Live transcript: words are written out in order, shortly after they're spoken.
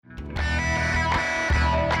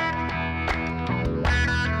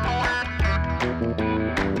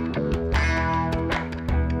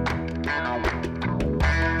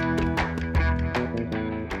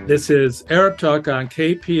This is Arab Talk on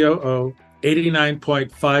KPOO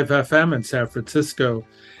 89.5 FM in San Francisco.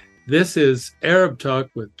 This is Arab Talk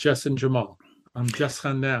with Jess and Jamal. I'm Jess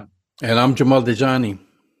Khandam. And I'm Jamal Dejani.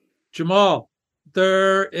 Jamal,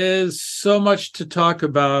 there is so much to talk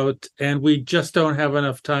about, and we just don't have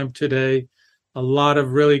enough time today. A lot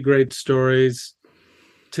of really great stories.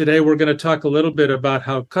 Today, we're going to talk a little bit about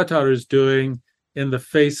how Qatar is doing in the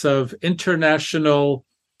face of international,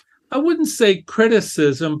 I wouldn't say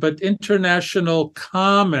criticism, but international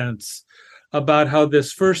comments about how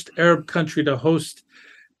this first Arab country to host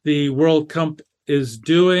the World Cup is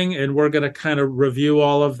doing. And we're going to kind of review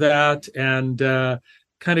all of that and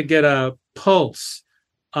kind of get a pulse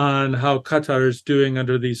on how Qatar is doing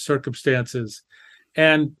under these circumstances.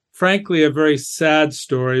 And frankly, a very sad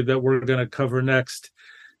story that we're going to cover next.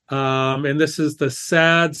 And this is the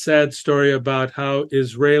sad story about how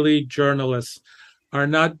Israeli journalists are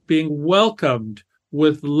not being welcomed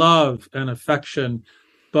with love and affection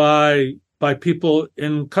by people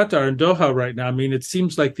in Qatar and Doha right now. I mean, it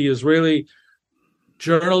seems like the Israeli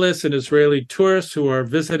journalists and Israeli tourists who are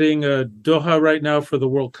visiting Doha right now for the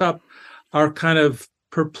World Cup are kind of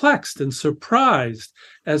perplexed and surprised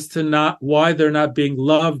as to why they're not being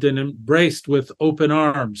loved and embraced with open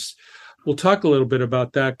arms. We'll talk a little bit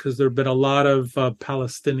about that because there have been a lot of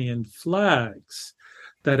Palestinian flags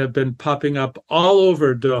that have been popping up all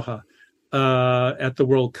over Doha at the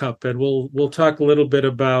World Cup. And we'll talk a little bit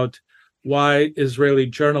about why Israeli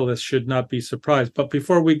journalists should not be surprised. But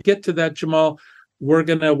before we get to that, Jamal, we're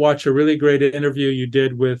going to watch a really great interview you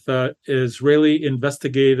did with Israeli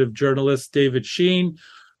investigative journalist David Sheen,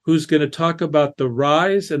 who's going to talk about the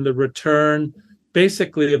rise and the return,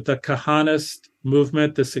 basically, of the Kahanist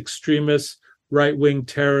movement, this extremist right-wing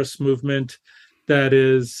terrorist movement that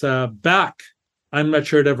is back. I'm not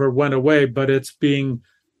sure it ever went away, but it's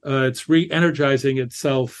re-energizing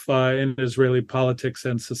itself in Israeli politics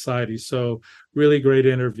and society. So really great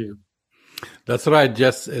interview. That's right.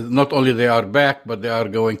 Just not only they are back, but they are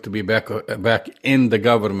going to be back in the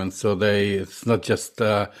government. So it's not just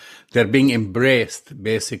they're being embraced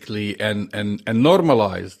basically and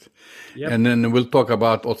normalized. Yep. And then we'll talk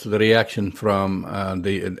about also the reaction from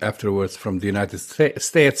afterwards from the United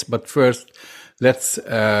States. But first, let's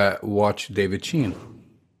watch David Sheen.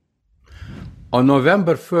 On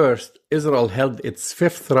November 1st, Israel held its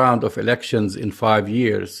fifth round of elections in 5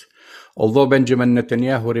 years. Although Benjamin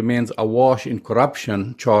Netanyahu remains awash in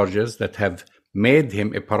corruption charges that have made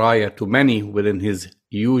him a pariah to many within his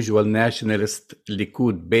usual nationalist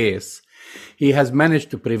Likud base, he has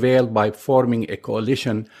managed to prevail by forming a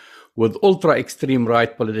coalition with ultra-extreme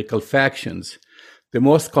right political factions. The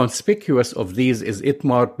most conspicuous of these is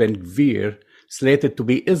Itamar Ben-Gvir, slated to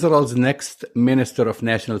be Israel's next Minister of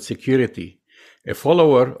National Security. A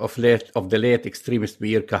follower of the late extremist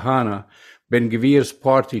Meir Kahane, Ben-Gvir's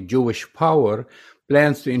party Jewish Power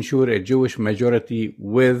plans to ensure a Jewish majority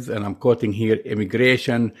with, and I'm quoting here,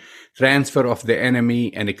 immigration, transfer of the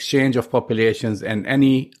enemy, and exchange of populations, and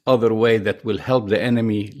any other way that will help the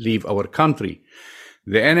enemy leave our country.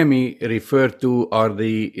 The enemy referred to are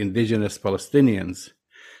the indigenous Palestinians.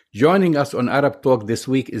 Joining us on Arab Talk this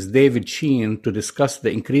week is David Sheen to discuss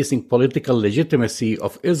the increasing political legitimacy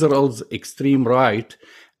of Israel's extreme right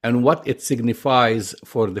and what it signifies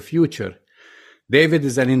for the future. David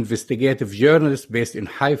is an investigative journalist based in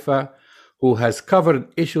Haifa who has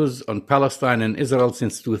covered issues on Palestine and Israel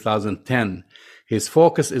since 2010. His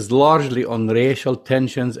focus is largely on racial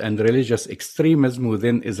tensions and religious extremism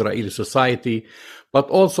within Israeli society, but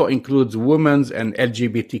also includes women's and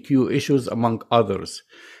LGBTQ issues, among others.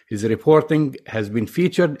 His reporting has been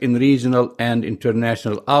featured in regional and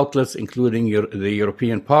international outlets, including the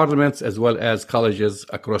European parliaments, as well as colleges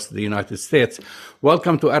across the United States.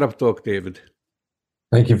 Welcome to Arab Talk, David.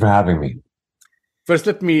 Thank you for having me. First,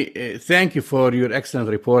 let me thank you for your excellent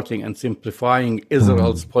reporting and simplifying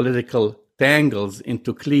Israel's political tangles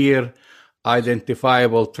into clear,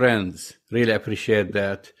 identifiable trends. Really appreciate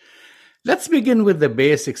that. Let's begin with the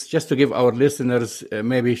basics, just to give our listeners,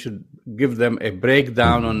 maybe you should give them a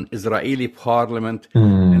breakdown on Israeli parliament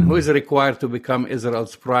and who is required to become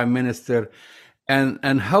Israel's prime minister,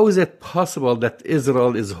 and how is it possible that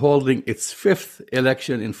Israel is holding its fifth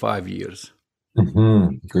election in 5 years?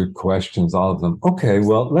 Good questions, all of them. Okay,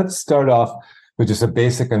 well, let's start off with just a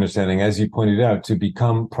basic understanding. As you pointed out, to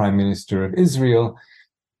become prime minister of Israel,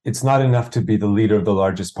 it's not enough to be the leader of the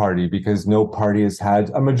largest party, because no party has had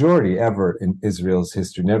a majority ever in Israel's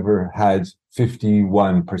history, never had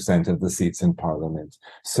 51% of the seats in parliament.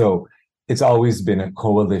 So it's always been a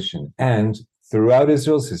coalition. And throughout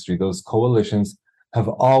Israel's history, those coalitions have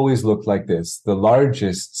always looked like this. The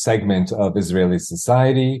largest segment of Israeli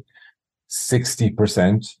society,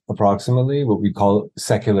 60% approximately, what we call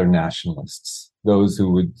secular nationalists, those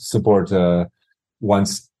who would support a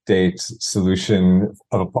one-state solution,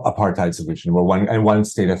 of apartheid solution, where one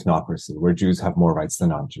state ethnocracy, where Jews have more rights than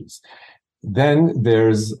non-Jews. Then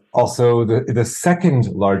there's also the second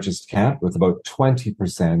largest camp with about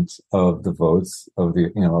 20% of the votes of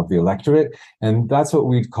the electorate, and that's what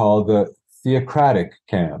we'd call the theocratic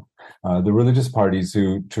camp, the religious parties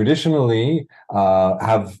who traditionally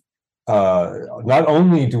have not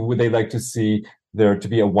only would they like to see there to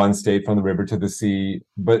be a one state from the river to the sea,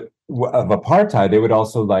 but of apartheid, they would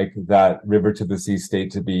also like that river to the sea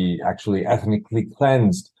state to be actually ethnically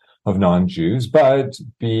cleansed of non-Jews, but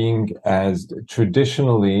being as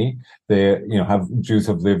traditionally Jews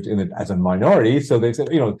have lived in it as a minority. So they said,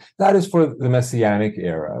 that is for the Messianic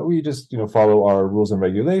era. We just, follow our rules and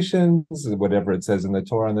regulations, whatever it says in the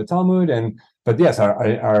Torah and the Talmud. But yes,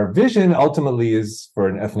 our vision ultimately is for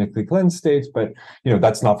an ethnically cleansed state, but,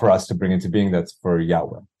 that's not for us to bring into being, that's for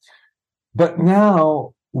Yahweh. But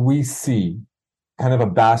now we see kind of a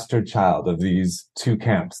bastard child of these two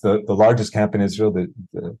camps, the largest camp in Israel,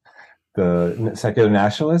 the secular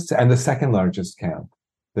nationalists, and the second largest camp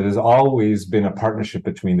that has always been a partnership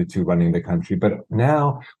between the two running the country. But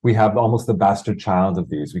now we have almost the bastard child of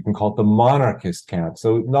these. We can call it the monarchist camp.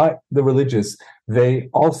 So not the religious, they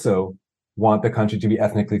also want the country to be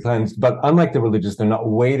ethnically cleansed. But unlike the religious, they're not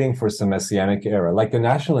waiting for some messianic era. Like the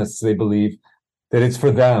nationalists, they believe that it's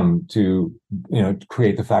for them to,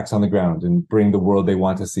 create the facts on the ground and bring the world they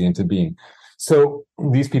want to see into being. So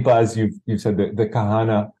these people, as you've said, the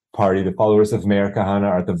Kahana party, the followers of Meir Kahana,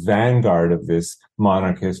 are the vanguard of this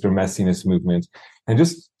monarchist or messianist movement. And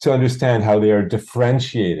just to understand how they are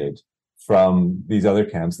differentiated from these other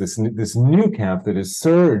camps, this new camp that has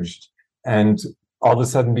surged and all of a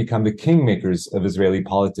sudden become the kingmakers of Israeli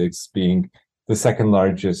politics, being the second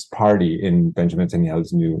largest party in Benjamin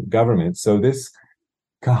Netanyahu's new government. So this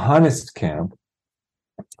Kahanist camp,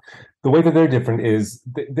 the way that they're different is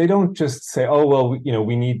they don't just say, oh, well,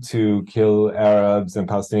 we need to kill Arabs and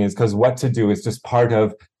Palestinians, because what to do is just part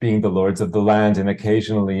of being the lords of the land, and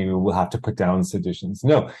occasionally we'll have to put down seditions.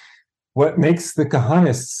 No, what makes the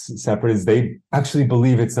Kahanists separate is they actually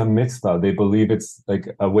believe it's a mitzvah. They believe it's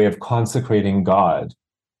like a way of consecrating God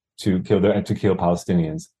to kill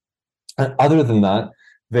Palestinians. And other than that,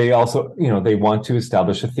 they also, they want to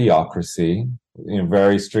establish a theocracy,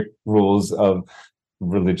 very strict rules of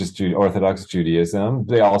religious Orthodox Judaism.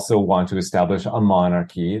 They also want to establish a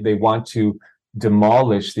monarchy. They want to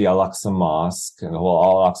demolish the Al-Aqsa Mosque and the whole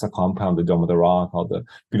Al-Aqsa compound, the Dome of the Rock, all the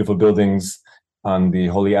beautiful buildings on the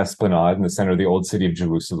Holy Esplanade in the center of the old city of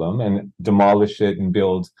Jerusalem, and demolish it and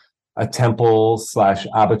build a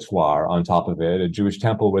temple/abattoir on top of it, a Jewish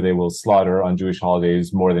temple where they will slaughter on Jewish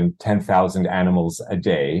holidays more than 10,000 animals a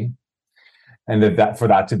day. And for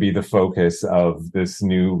that to be the focus of this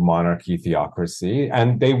new monarchy theocracy.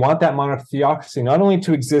 And they want that monarchy theocracy not only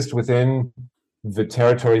to exist within the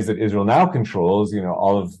territories that Israel now controls,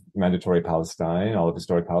 all of mandatory Palestine, all of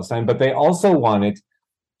historic Palestine, but they also want it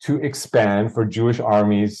to expand, for Jewish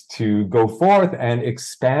armies to go forth and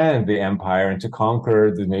expand the empire and to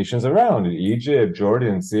conquer the nations around it: Egypt,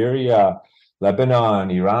 Jordan, Syria, Lebanon,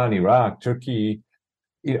 Iran, Iraq, Turkey.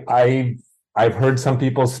 I've heard some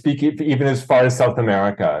people speak even as far as South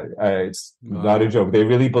America. It's not a joke. They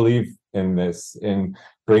really believe in this, in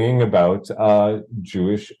bringing about a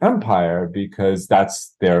Jewish empire, because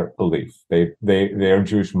that's their belief. They're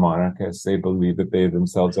Jewish monarchists. They believe that they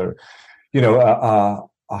themselves are,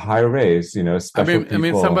 a higher race, special people. I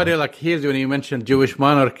mean, somebody like here, when you mentioned Jewish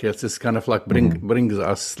monarchists, it's kind of like brings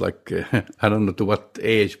us like, I don't know to what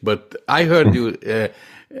age, but I heard you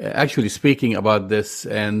actually speaking about this,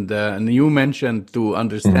 and you mentioned to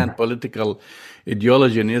understand political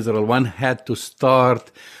ideology in Israel, one had to start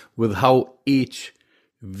with how each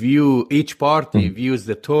party views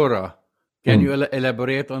the Torah. Can you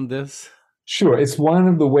elaborate on this? Sure. It's one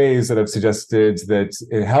of the ways that I've suggested that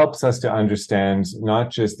it helps us to understand not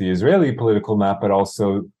just the Israeli political map, but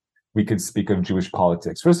also we could speak of Jewish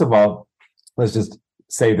politics. First of all, let's just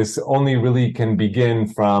say this only really can begin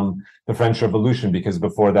from the French Revolution, because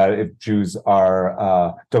before that, if Jews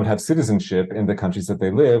don't have citizenship in the countries that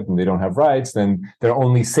they live and they don't have rights, then their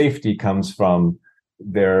only safety comes from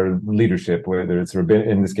their leadership, whether it's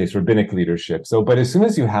in this case rabbinic leadership. So, but as soon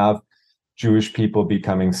as you have Jewish people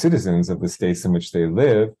becoming citizens of the states in which they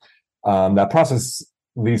live, that process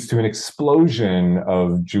leads to an explosion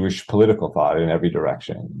of Jewish political thought in every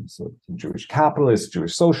direction. So Jewish capitalists,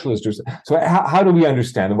 Jewish socialists. So how do we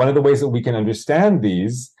understand? One of the ways that we can understand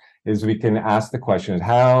these is we can ask the question,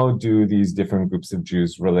 how do these different groups of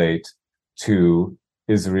Jews relate to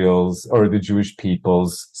Israel's or the Jewish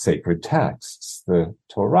people's sacred texts, the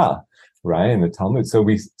Torah, right, and the Talmud? So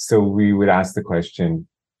we would ask the question,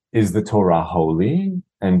 is the Torah holy,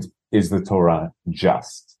 and is the Torah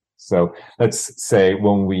just? So let's say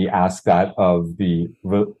when we ask that of the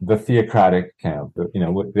theocratic camp,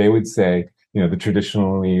 they would say, the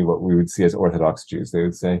traditionally what we would see as Orthodox Jews, they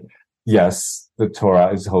would say, yes, the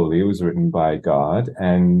Torah is holy, it was written by God,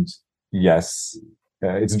 and yes,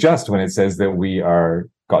 it's just when it says that we are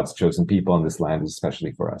God's chosen people and this land is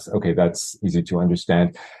especially for us. Okay, that's easy to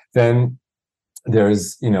understand. Then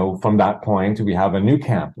there's, from that point, we have a new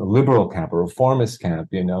camp, a liberal camp, a reformist camp,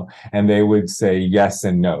 and they would say yes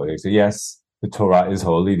and no. They say, yes, the Torah is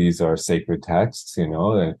holy. These are sacred texts,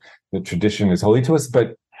 the tradition is holy to us,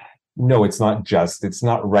 but no, it's not just, it's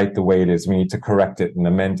not right the way it is. We need to correct it and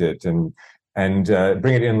amend it and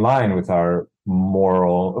bring it in line with our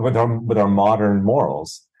with our modern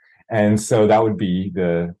morals. And so that would be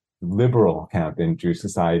the liberal camp in Jewish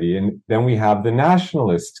society. And then we have the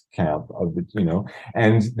nationalist camp of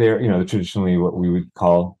and they're, traditionally what we would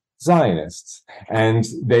call Zionists. And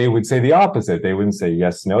they would say the opposite. They wouldn't say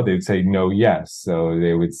yes, no, they would say no, yes. So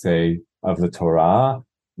they would say of the Torah,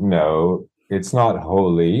 no, it's not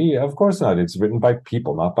holy. Of course not. It's written by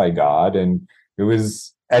people, not by God. And it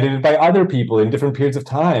was edited by other people in different periods of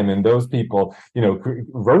time. And those people,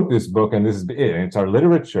 wrote this book, and this is it. And it's our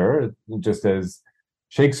literature, just as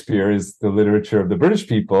Shakespeare is the literature of the British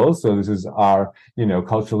people. So this is our,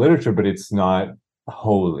 cultural literature, but it's not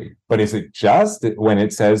holy. But is it just when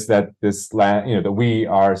it says that this land, that we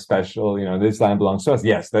are special, this land belongs to us?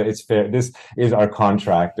 Yes, that it's fair. This is our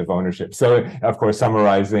contract of ownership. So, of course,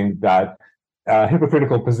 summarizing that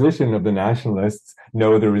hypocritical position of the nationalists,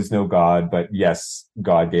 no, there is no God, but yes,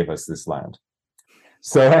 God gave us this land.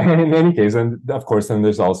 So in any case, and of course, then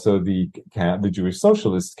there's also the Jewish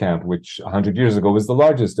socialist camp, which 100 years ago was the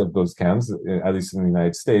largest of those camps, at least in the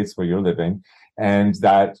United States where you're living, and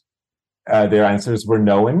that their answers were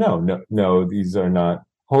no and no. No, these are not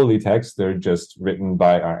holy texts. They're just written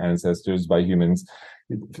by our ancestors, by humans.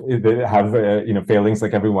 They have failings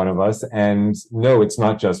like every one of us. And no, it's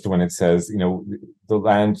not just when it says the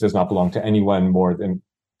land does not belong to anyone more than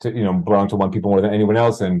belong to one people more than anyone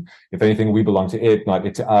else, and if anything, we belong to it, not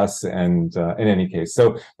it to us. And in any case,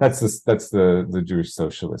 so that's the Jewish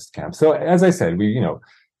socialist camp. So as I said, we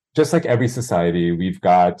just like every society, we've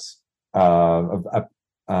got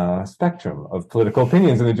a spectrum of political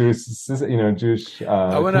opinions in the Jewish.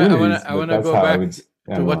 I want to go back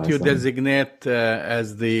to what you designate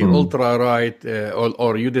as the ultra-right,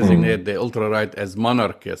 or you designate the ultra-right as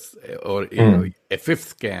monarchists, or a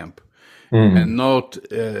fifth camp. And note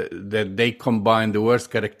that they combine the worst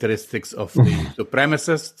characteristics of the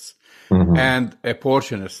supremacists and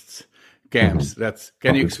apportionists camps.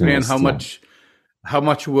 Can you explain how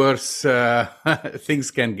much worse things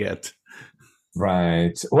can get?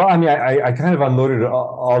 Right. Well, I mean, I kind of unloaded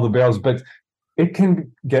all the barrels, but it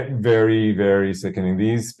can get very, very sickening.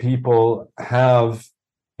 These people have,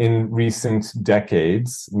 in recent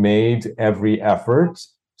decades, made every effort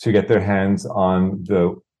to get their hands on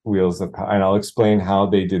the wheels of power. And I'll explain how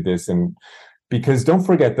they did this. And because don't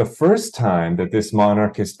forget, the first time that this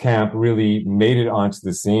monarchist camp really made it onto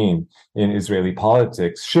the scene in Israeli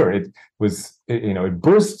politics, sure, it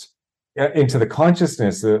burst into the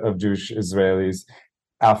consciousness of Jewish Israelis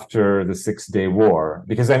after the 6-Day War,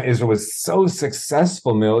 because then Israel was so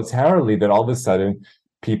successful militarily that all of a sudden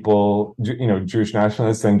people, Jewish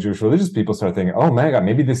nationalists and Jewish religious people start thinking, oh my God,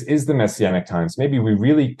 maybe this is the Messianic times. Maybe we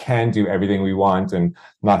really can do everything we want and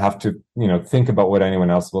not have to, think about what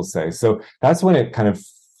anyone else will say. So that's when it kind of,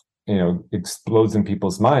 explodes in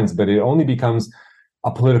people's minds, but it only becomes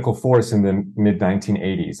a political force in the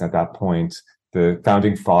mid-1980s. At that point, the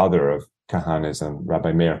founding father of Kahanism,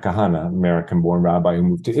 Rabbi Meir Kahana, American-born rabbi who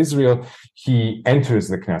moved to Israel, he enters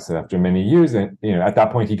the Knesset after many years. And, at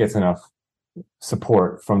that point, he gets enough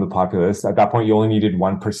support from the populace. At that point, you only needed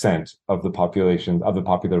 1% of the population, of the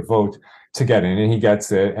popular vote to get in, and he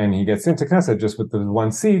gets it, and he gets into Knesset just with the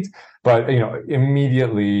one seat. But,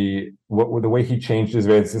 immediately, the way he changed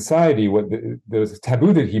Israeli society, there was a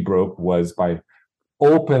taboo that he broke was by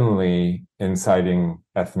openly inciting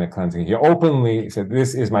ethnic cleansing. He openly said,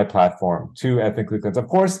 this is my platform to ethnically cleanse. Of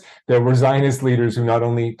course, there were Zionist leaders who not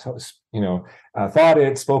only, thought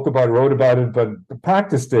it, spoke about it, wrote about it, but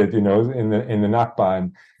practiced it, in the Nakba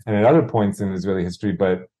and at other points in Israeli history.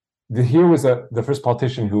 But here was the first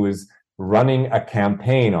politician who was running a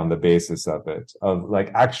campaign on the basis of it, of like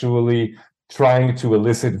actually trying to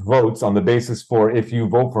elicit votes on the basis for, if you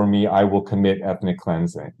vote for me, I will commit ethnic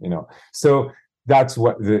cleansing, So that's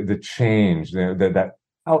what the change, that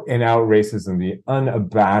out and out racism, the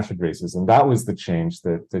unabashed racism, that was the change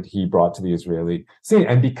that he brought to the Israeli scene.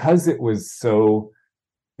 And because it was so,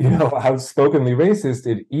 outspokenly racist,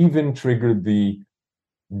 it even triggered the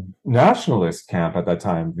nationalist camp at that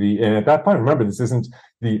time. And at that point, remember, this isn't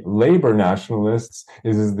the labor nationalists,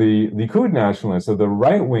 this is the Likud nationalists, so the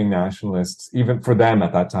right-wing nationalists. Even for them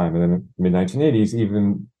at that time, in the mid-1980s,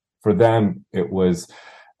 even for them, it was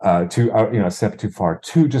a step too far,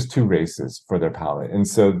 just too racist for their palate. And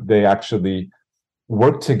so they actually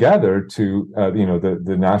worked together to,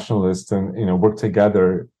 the nationalists and, worked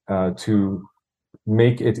together to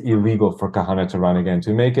make it illegal for Kahana to run again,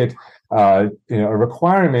 to make it a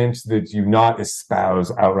requirement that you not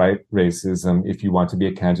espouse outright racism if you want to be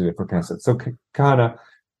a candidate for Knesset. So Kahana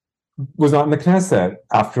was not in the Knesset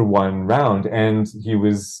after one round, and he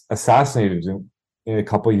was assassinated in a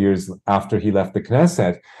couple of years after he left the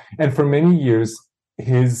Knesset. And for many years,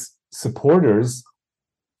 his supporters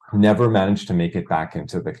never managed to make it back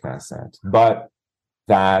into the Knesset. But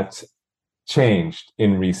that changed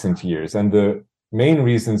in recent years. And the main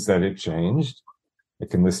reasons that it changed, I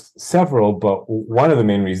can list several, but one of the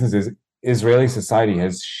main reasons is Israeli society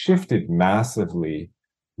has shifted massively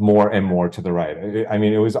more and more to the right. I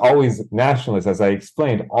mean, it was always nationalist, as I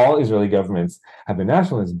explained. All Israeli governments have been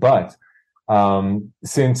nationalist, but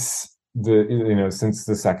since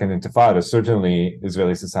the Second Intifada, certainly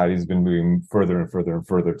Israeli society has been moving further and further and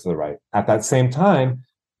further to the right. At that same time,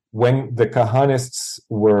 when the Kahanists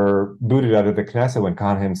were booted out of the Knesset, when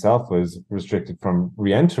Kahana himself was restricted from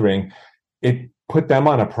re-entering, it put them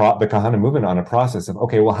on the Kahana movement on a process of,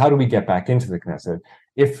 okay, well, how do we get back into the Knesset?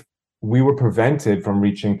 If we were prevented from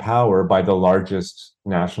reaching power by the largest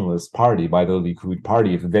nationalist party, by the Likud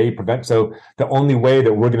party, so the only way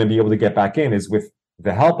that we're going to be able to get back in is with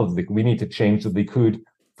the help of we need to change the Likud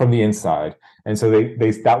from the inside. And so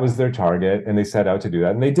they that was their target, and they set out to do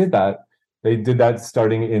that, and they did that. They did that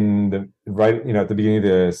starting in at the beginning of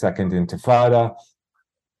the Second Intifada,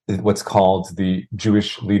 what's called the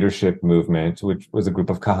Jewish Leadership Movement, which was a group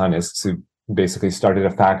of Kahanists who basically started a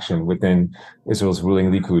faction within Israel's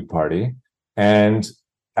ruling Likud party. And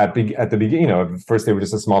at the beginning, at first they were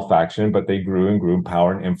just a small faction, but they grew and grew in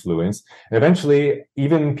power and influence. And eventually,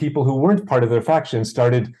 even people who weren't part of their faction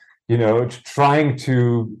started, trying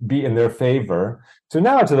to be in their favor. So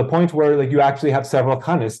now to the point where you actually have several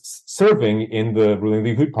Kahanists serving in the ruling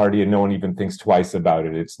Likud party, and no one even thinks twice about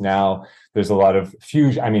it. It's now, there's a lot of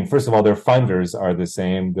fusion. I mean, first of all, their funders are the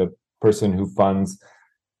same. The person who funds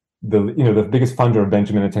the biggest funder of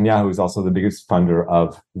Benjamin Netanyahu is also the biggest funder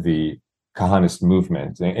of the Kahanist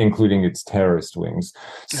movement, including its terrorist wings.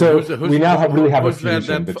 So we now really have a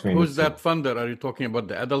fusion between. Who's that funder? Are you talking about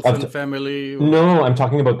the Adelson family? No, I'm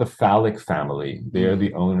talking about the Falek family. They are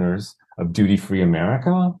the owners of Duty Free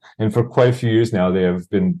America, and for quite a few years now, they have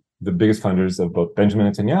been the biggest funders of both Benjamin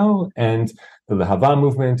Netanyahu and the Lehava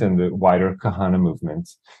movement and the wider Kahana movement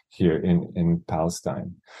here in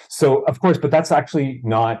Palestine. So, of course, but that's actually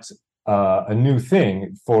not a new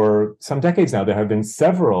thing. For some decades now, there have been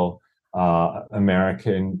several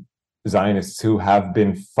American Zionists who have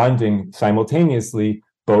been funding simultaneously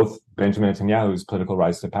both Benjamin Netanyahu's political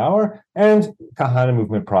rise to power and Kahana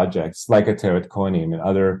movement projects like Ateret Kohanim and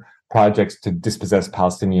other projects to dispossess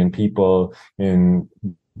Palestinian people in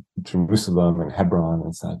Jerusalem and Hebron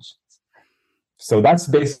and such. So that's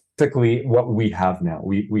basically what we have now.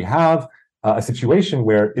 We have a situation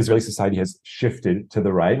where Israeli society has shifted to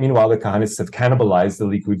the right. Meanwhile, the Kahanists have cannibalized the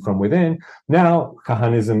Likud from within. Now,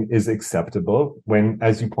 Kahanism is acceptable when,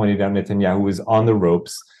 as you pointed out, Netanyahu was on the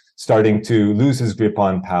ropes, starting to lose his grip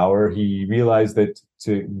on power. He realized that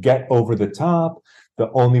to get over the top, the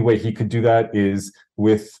only way he could do that is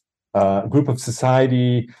with a group of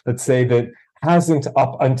society, let's say, that hasn't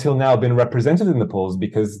up until now been represented in the polls,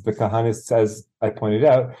 because the Kahanists, as I pointed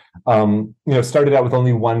out, started out with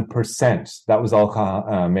only 1%. That was all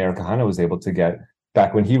Meir Kahana was able to get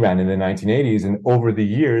back when he ran in the 1980s. And over the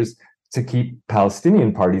years, to keep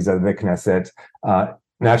Palestinian parties out of the Knesset,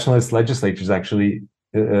 nationalist legislatures actually,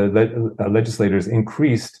 legislators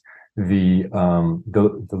increased the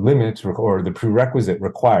limit or the prerequisite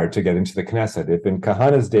required to get into the Knesset. If in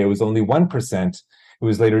Kahana's day it was only 1%, it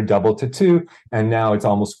was later doubled to 2%, and now it's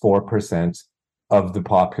almost 4% of the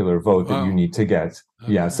popular vote that you need to get.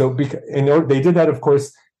 Okay. Yeah, so they did that, of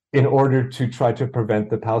course, in order to try to prevent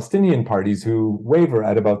the Palestinian parties who waver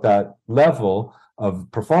at about that level of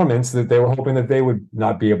performance that they were hoping that they would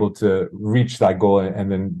not be able to reach that goal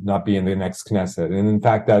and then not be in the next Knesset. And in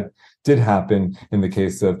fact, that did happen in the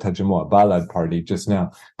case of Tajamua, Balad party just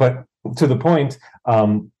now. But to the point,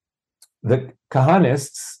 the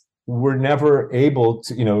Kahanists were never able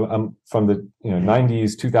to, from the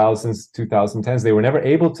 90s, 2000s, 2010s, they were never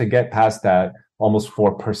able to get past that almost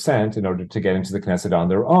 4% in order to get into the Knesset on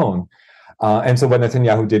their own. And so what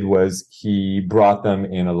Netanyahu did was he brought them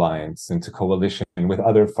in alliance, into coalition with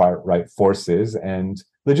other far-right forces and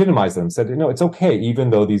legitimized them, said, it's okay, even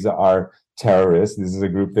though these are terrorists. This is a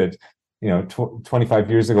group that, 25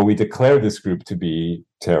 years ago, we declared this group to be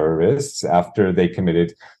terrorists after they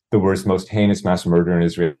committed the worst, most heinous mass murder in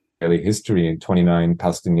Israeli history, in 29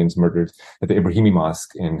 Palestinians murdered at the Ibrahimi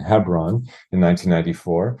Mosque in Hebron in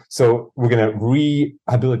 1994. So we're going to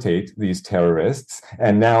rehabilitate these terrorists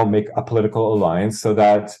and now make a political alliance so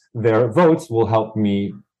that their votes will help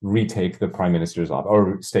me retake the prime minister's office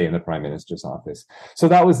or stay in the prime minister's office. So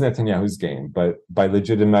that was Netanyahu's game. But by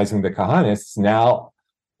legitimizing the Kahanists, now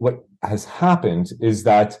what has happened is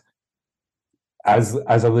that as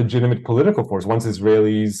a legitimate political force, once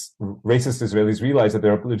racist Israelis realize that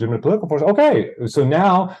they're a legitimate political force, okay, so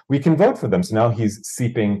now we can vote for them. So now he's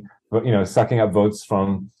sucking up votes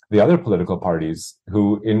from the other political parties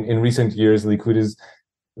who in recent years,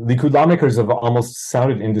 Likud lawmakers have almost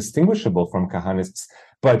sounded indistinguishable from Kahanists.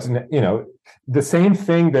 But, the same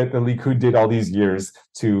thing that the Likud did all these years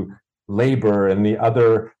to Labor and the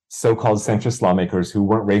other so-called centrist lawmakers who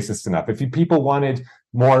weren't racist enough.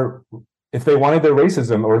 If they wanted their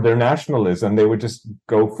racism or their nationalism, they would just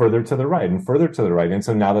go further to the right and further to the right. And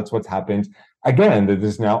so now that's what's happened again, that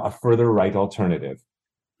there's now a further right alternative.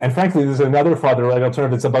 And frankly, there's another further right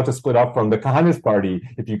alternative that's about to split up from the Kahanist party,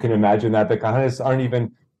 if you can imagine that. The Kahanists aren't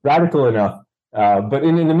even radical enough. But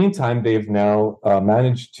in the meantime, they've now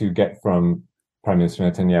managed to get from Prime Minister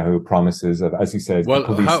Netanyahu promises of, as he said, the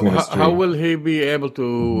police ministry. How will he be able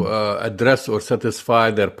to address or satisfy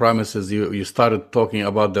their promises? You started talking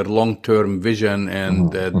about their long-term vision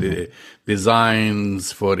and the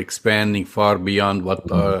designs for expanding far beyond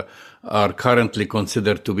what are currently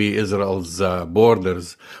considered to be Israel's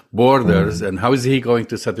borders. And how is he going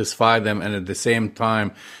to satisfy them and at the same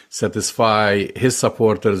time satisfy his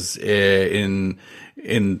supporters in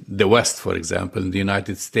the West, for example, in the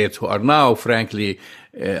United States, who are now, frankly,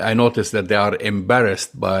 I noticed that they are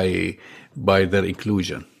embarrassed by their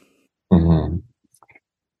inclusion? Mm-hmm.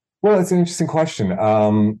 Well, it's an interesting question.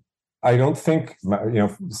 I don't think,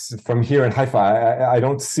 from here in Haifa, I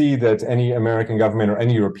don't see that any American government or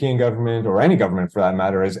any European government or any government for that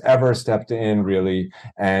matter has ever stepped in really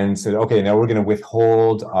and said, okay, now we're going to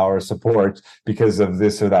withhold our support because of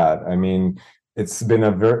this or that. I mean, it's been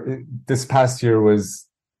this past year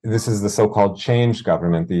this is the so-called change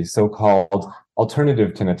government, the so-called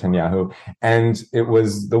alternative to Netanyahu. And it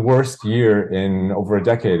was the worst year in over a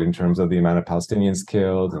decade in terms of the amount of Palestinians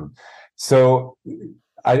killed. And so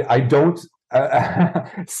I don't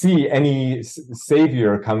see any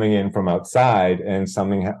savior coming in from outside and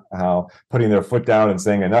somehow putting their foot down and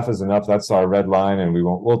saying enough is enough. That's our red line, and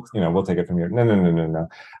we'll take it from here. No.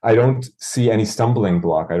 I don't see any stumbling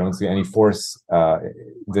block. I don't see any force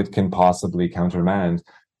that can possibly countermand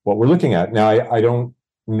what we're looking at now. I don't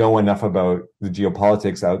know enough about the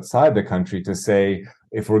geopolitics outside the country to say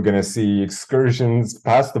if we're going to see excursions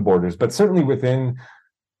past the borders, but certainly within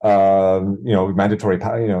mandatory,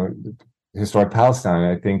 historic Palestine,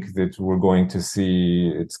 I think that we're going to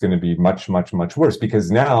see it's going to be much, much, much worse because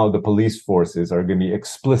now the police forces are going to be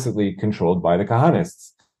explicitly controlled by the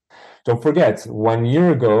Kahanists. Don't forget, 1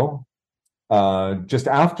 year ago, just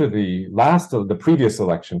after the previous round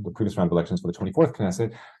of elections for the 24th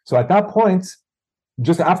Knesset, so at that point,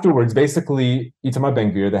 just afterwards, basically, Itamar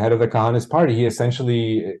Ben-Gvir, the head of the Kahanist party, he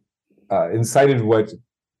essentially incited what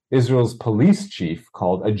Israel's police chief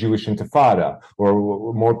called a Jewish intifada,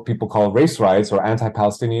 or more people call race riots or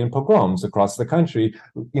anti-Palestinian pogroms across the country,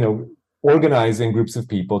 organizing groups of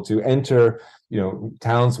people to enter,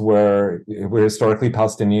 towns where historically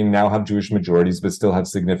Palestinian now have Jewish majorities, but still have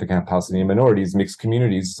significant Palestinian minorities, mixed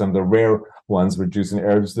communities. Some of the rare ones were Jews and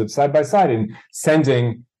Arabs lived side by side, and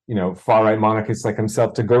sending far-right monarchists like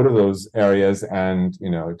himself to go to those areas and,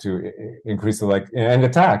 to increase and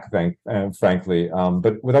attack, frankly.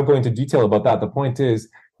 But without going into detail about that, the point is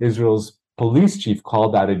Israel's police chief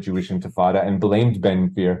called that a Jewish intifada and blamed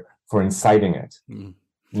Ben-Gvir for inciting it. Mm.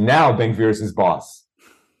 Now Ben-Gvir is his boss.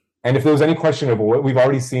 And if there was any question of what we've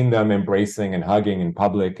already seen them embracing and hugging in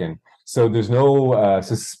public, and so there's no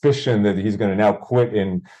suspicion that he's going to now quit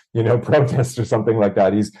in, protest or something like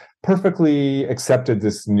that. He's perfectly accepted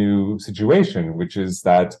this new situation, which is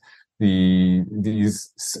that,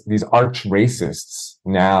 these arch racists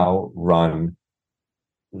now run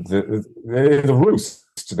the roost.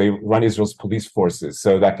 They run Israel's police forces,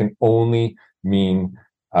 so that can only mean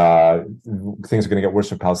things are going to get worse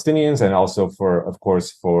for Palestinians, and also for, of course,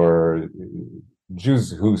 for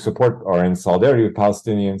Jews who support or are in solidarity with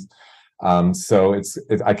Palestinians. So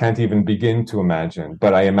I can't even begin to imagine.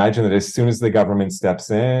 But I imagine that as soon as the government steps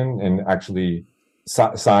in and actually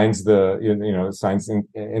signs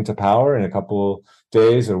into power in a couple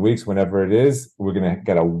days or weeks, whenever it is, we're going to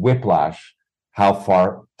get a whiplash. How far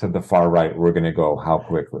to the far right we're going to go? How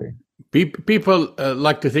quickly? People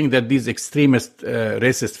like to think that these extremist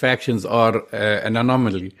racist factions are an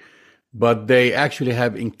anomaly, but they actually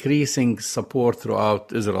have increasing support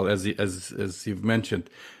throughout Israel, as you've mentioned.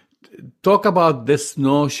 Talk about this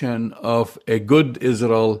notion of a good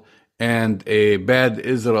Israel and a bad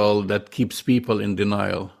Israel that keeps people in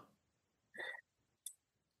denial.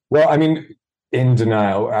 Well, I mean, in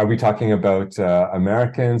denial, are we talking about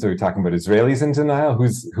Americans? Are we talking about Israelis in denial?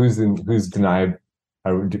 Who's denied?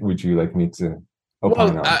 Would you like me to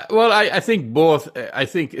opine on? I think both. I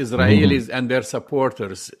think Israelis and their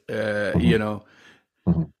supporters,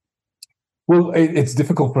 Mm-hmm. Well, it's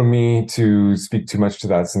difficult for me to speak too much to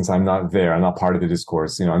that since I'm not there. I'm not part of the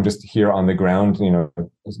discourse. I'm just here on the ground,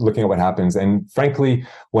 looking at what happens. And frankly,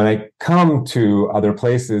 when I come to other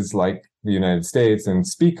places like the United States and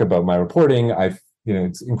speak about my reporting,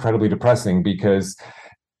 it's incredibly depressing because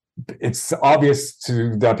it's obvious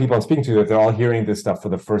to the people I'm speaking to that they're all hearing this stuff for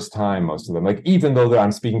the first time, most of them. Like, even though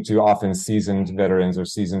I'm speaking to often seasoned veterans or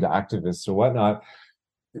seasoned activists or whatnot,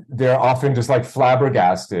 they're often just like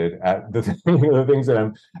flabbergasted at the things that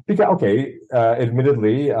I'm. Because,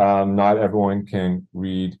 admittedly, not everyone can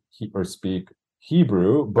read or speak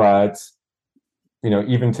Hebrew, but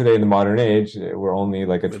even today in the modern age, we're only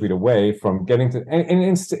like a tweet away from getting to.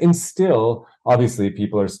 And still, obviously,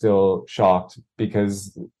 people are still shocked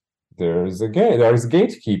because there's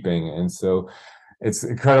gatekeeping, and so it's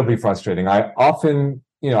incredibly frustrating. I often.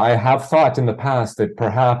 I have thought in the past that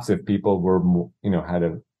perhaps if people were, knew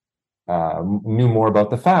more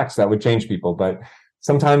about the facts, that would change people. But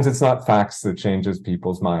sometimes it's not facts that changes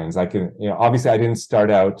people's minds. Obviously, I didn't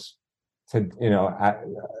start out I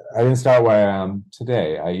didn't start where I am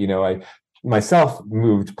today. I myself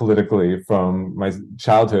moved politically from my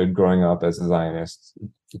childhood growing up as a Zionist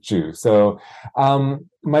Jew. So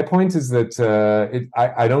my point is that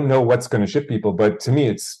I don't know what's going to shift people, but to me,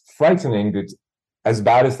 it's frightening that as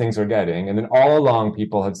bad as things are getting. And then all along,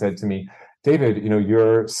 people had said to me, David,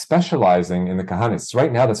 you're specializing in the Kahanists.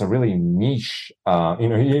 Right now, that's a really niche,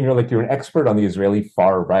 you're an expert on the Israeli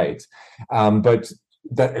far right. But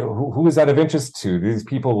who is that of interest to? These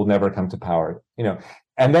people will never come to power,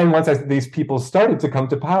 And then once these people started to come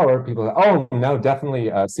to power, people said, oh, no, definitely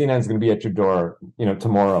CNN is going to be at your door,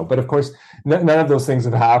 tomorrow. But of course, none of those things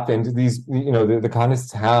have happened. These, the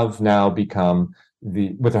Kahanists have now become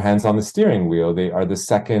with their hands on the steering wheel. They are the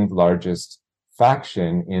second largest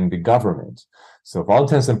faction in the government. So for all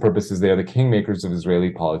intents and purposes, they are the kingmakers of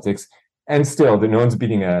Israeli politics. And still, no one's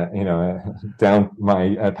beating down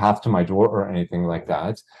my path to my door or anything like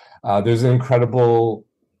that. There's an incredible,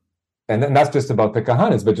 and that's just about the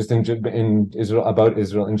Kahanists, but just in Israel, about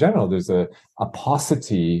Israel in general. There's a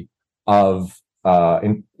paucity of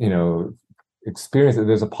experience.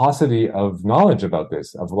 There's a paucity of knowledge about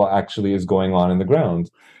this, of what actually is going on in the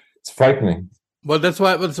ground. It's frightening. Well, that's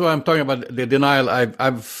why I'm talking about the denial.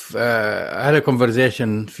 I've had a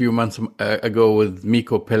conversation a few months ago with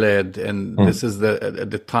Miko Peled, and this is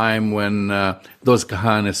the time when those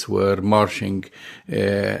Kahanists were marching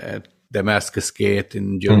at Damascus Gate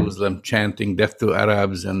in Jerusalem, chanting "Death to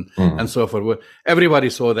Arabs" and so forth. Everybody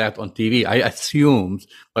saw that on TV, I assumed,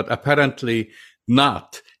 but apparently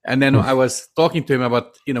not. And then I was talking to him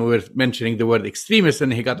about, we were mentioning the word extremist,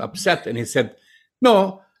 and he got upset and he said,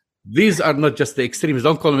 no, these are not just the extremists.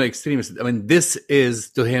 Don't call them extremists. I mean, this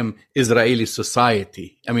is, to him, Israeli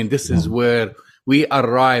society. I mean, this is where we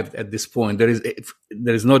arrived at this point. There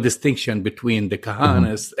is no distinction between the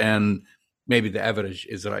Kahanists and maybe the average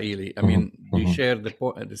Israeli. I mean, do you share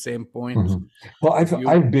the same point? Well,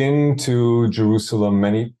 I've been to Jerusalem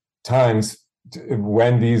many times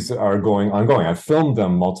when these are ongoing. I've filmed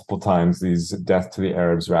them multiple times, these Death to the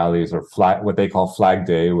Arabs rallies, or what they call Flag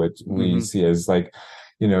Day, which we see as like,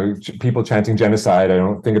 people chanting genocide. I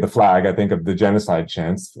don't think of the flag, I think of the genocide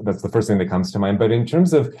chants. That's the first thing that comes to mind. But in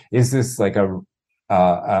terms of, is this like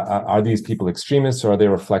are these people extremists, or are they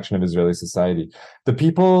a reflection of Israeli society? The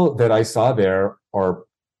people that I saw there are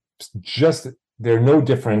just they're no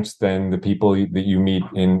different than the people that you meet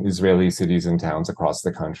in Israeli cities and towns across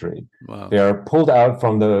the country. Wow. They are pulled out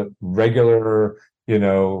from the regular,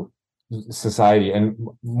 society. And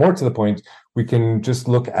more to the point, we can just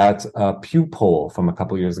look at a Pew poll from a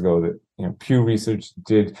couple of years ago that Pew Research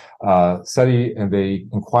did a study, and they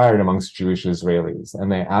inquired amongst Jewish Israelis,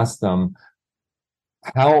 and they asked them,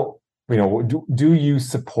 how, do you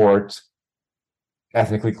support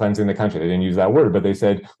ethnically cleansing the country? They didn't use that word, but they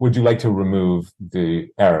said, would you like to remove the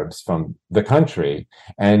Arabs from the country?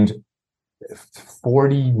 And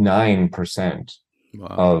 49% Wow.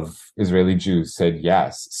 of Israeli Jews said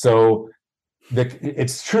yes. So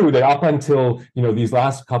it's true that up until these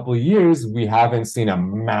last couple of years, we haven't seen a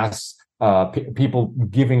mass people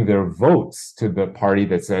giving their votes to the party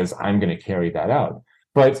that says, I'm going to carry that out.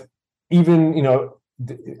 But even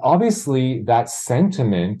obviously that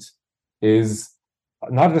sentiment is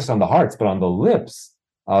not just on the hearts, but on the lips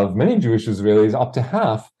of many Jewish Israelis, up to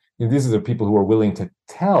half. These are the people who are willing to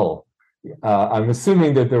tell. I'm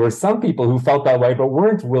assuming that there were some people who felt that way, but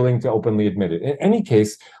weren't willing to openly admit it. In any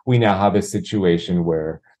case, we now have a situation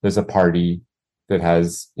where there's a party that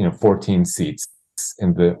has, 14 seats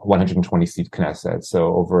in the 120-seat Knesset,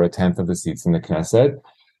 so over a tenth of the seats in the Knesset.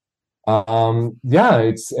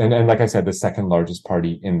 It's and like I said, the second largest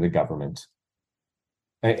party in the government.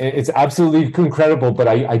 It's absolutely incredible, but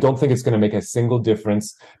I don't think it's going to make a single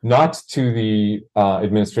difference, not to the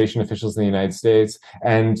administration officials in the United States,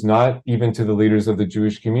 and not even to the leaders of the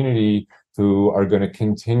Jewish community, who are going to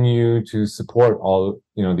continue to support all,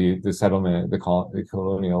 the settlement, the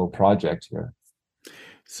colonial project here.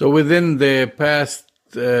 So within the past,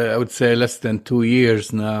 I would say less than 2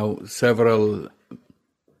 years now, several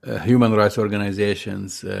human rights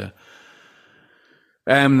organizations,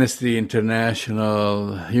 Amnesty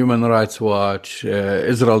International, Human Rights Watch,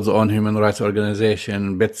 Israel's own human rights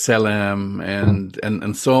organization, B'Tselem,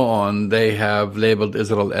 and so on, they have labeled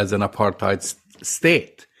Israel as an apartheid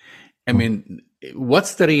state. I mean,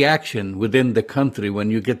 what's the reaction within the country when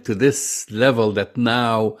you get to this level that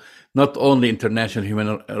now not only international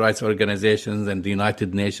human rights organizations and the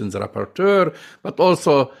United Nations rapporteur, but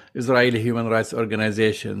also Israeli human rights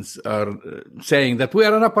organizations are saying that we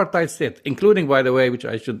are an apartheid state, including, by the way, which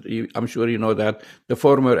I'm sure you know that, the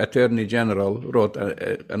former Attorney General wrote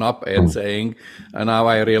an op-ed saying, and now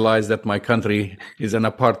I realize that my country is an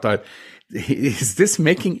apartheid. Is this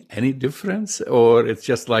making any difference? Or it's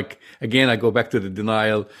just like, again, I go back to the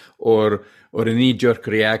denial or a knee-jerk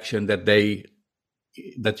reaction that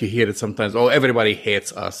you hear it sometimes, oh, everybody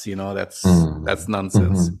hates us, that's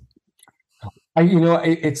nonsense.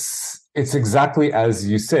 It's exactly as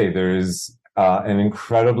you say. There is an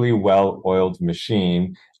incredibly well-oiled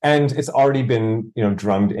machine, and it's already been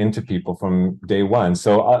drummed into people from day one.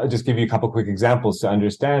 So I'll just give you a couple quick examples to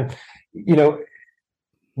understand.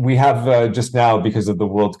 We have just now, because of the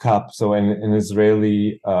World Cup, so an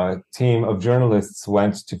Israeli team of journalists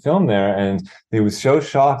went to film there, and they was so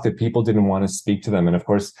shocked that people didn't want to speak to them. And of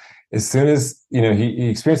course, as soon as he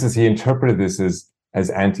experienced this, he interpreted this as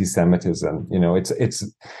anti-Semitism.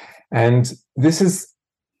 And this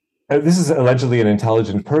is allegedly an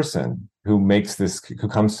intelligent person who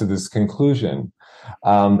comes to this conclusion.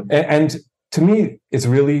 And to me, it's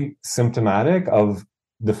really symptomatic of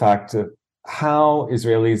the fact that how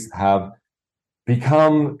Israelis have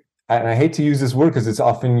become, and I hate to use this word because it's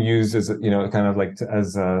often used as kind of like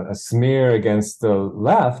as a smear against the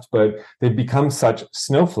left, but they've become such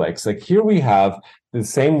snowflakes. Like here we have the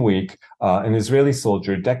same week an Israeli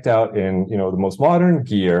soldier decked out in the most modern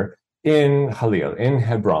gear in Halil, in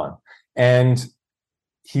Hebron, and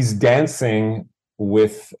he's dancing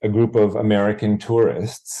with a group of American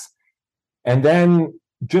tourists, and then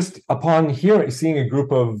just upon seeing a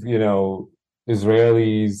group of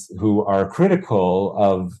Israelis who are critical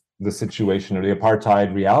of the situation or the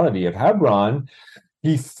apartheid reality of Hebron,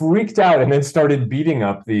 he freaked out and then started beating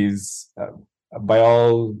up these, by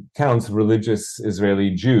all counts, religious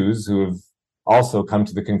Israeli Jews who have also come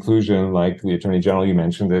to the conclusion, like the Attorney General you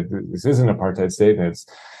mentioned, that this is an apartheid state and it's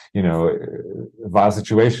a vile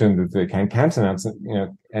situation that they can't countenance.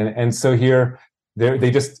 And so here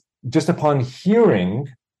they just upon hearing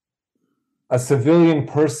a civilian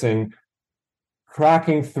person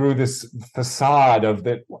cracking through this facade of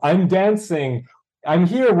that, I'm dancing, I'm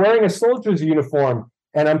here wearing a soldier's uniform,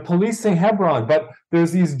 and I'm policing Hebron, but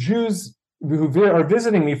there's these Jews who are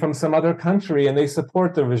visiting me from some other country, and they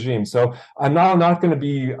support the regime. So I'm now not going to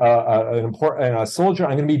be a soldier.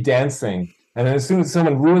 I'm going to be dancing. And then as soon as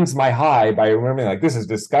someone ruins my high by remembering, like, this is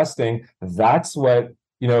disgusting, that's what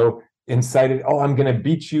incited, oh, I'm going to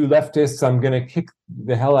beat you leftists, I'm going to kick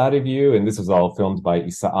the hell out of you. And this was all filmed by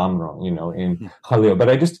Issa Amro, in Khalil. But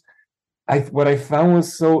what I found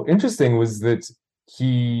was so interesting was that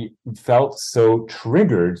he felt so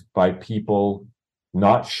triggered by people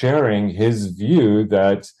not sharing his view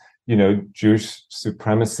that, Jewish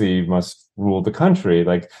supremacy must rule the country,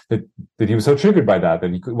 like that he was so triggered by that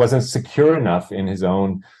he wasn't secure enough in his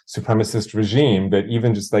own supremacist regime, that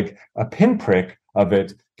even just like a pinprick of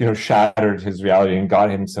it, shattered his reality and got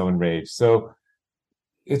him so enraged. So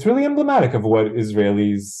it's really emblematic of what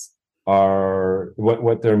Israelis are,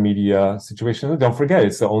 what their media situation is. Don't forget,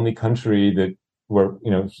 it's the only country where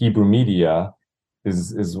Hebrew media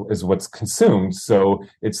is what's consumed. So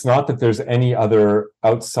it's not that there's any other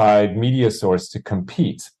outside media source to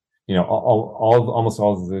compete. Almost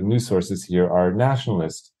all of the news sources here are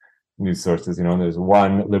nationalist news sources, and there's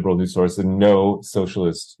one liberal news source and no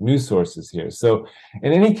socialist news sources here. So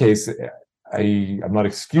in any case, I'm not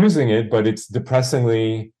excusing it, but it's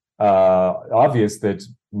depressingly obvious that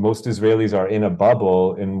most Israelis are in a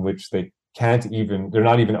bubble in which they're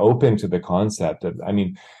not even open to the concept of,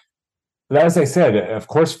 as I said, of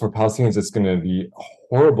course, for Palestinians, it's going to be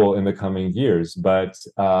horrible in the coming years. But,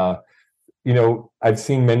 I've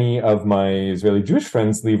seen many of my Israeli Jewish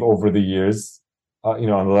friends leave over the years, on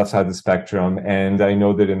the left side of the spectrum. And I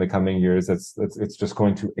know that in the coming years, it's just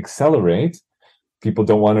going to accelerate. People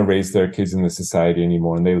don't want to raise their kids in the society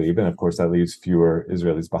anymore, and they leave. And of course, that leaves fewer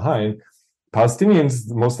Israelis behind.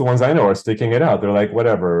 Palestinians, most of the ones I know, are sticking it out. They're like,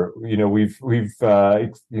 whatever, we've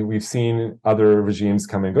seen other regimes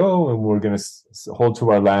come and go, and we're going to hold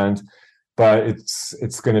to our land. But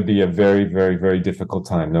it's going to be a very, very, very difficult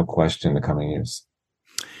time, no question, in the coming years.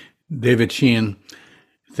 David Sheehan,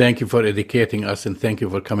 thank you for educating us, and thank you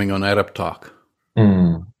for coming on Arab Talk.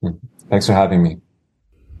 Thanks for having me.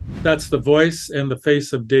 That's the voice and the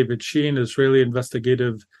face of David Sheehan, Israeli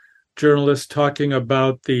investigative journalist, talking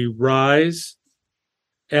about the rise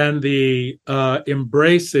and the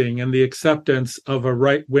embracing and the acceptance of a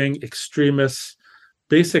right-wing extremist,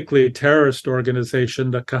 basically terrorist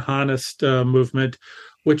organization, the Kahanist movement,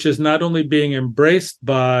 which is not only being embraced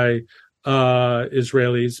by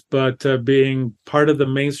Israelis, but being part of the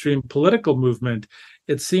mainstream political movement.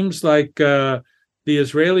 It seems like the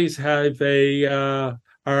Israelis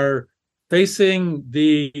are facing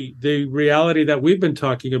the reality that we've been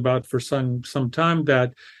talking about for some time,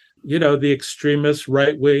 that the extremist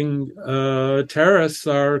right-wing terrorists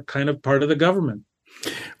are kind of part of the government.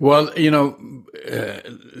 Well,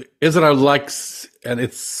 Israel likes, and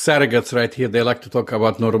it's surrogates right here, they like to talk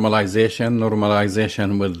about normalization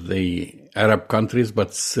with the Arab countries,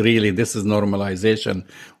 but really this is normalization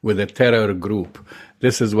with a terror group.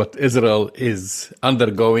 This is what Israel is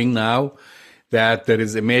undergoing now, that there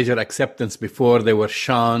is a major acceptance. Before they were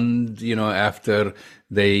shunned, after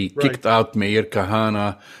they kicked out Meir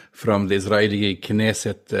Kahane from the Israeli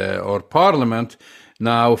Knesset or parliament.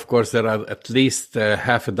 Now, of course, there are at least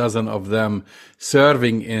half a dozen of them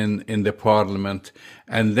serving in the parliament.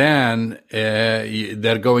 And then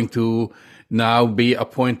they're going to now be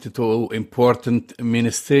appointed to important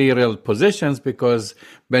ministerial positions, because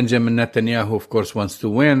Benjamin Netanyahu, of course, wants to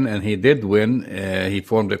win, and he did win. He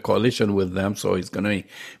formed a coalition with them, so he's going to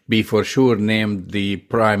be for sure named the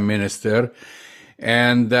prime minister.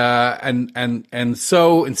 And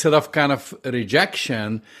so instead of kind of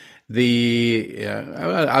rejection,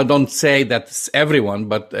 I don't say that's everyone,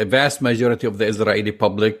 but a vast majority of the Israeli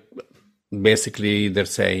public, basically, they're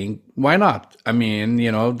saying, why not?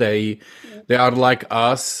 They are like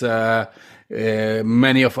us.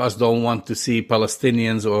 Many of us don't want to see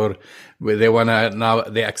Palestinians, or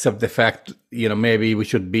they accept the fact, maybe we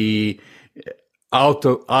should be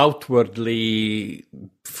outwardly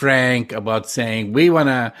frank about saying we want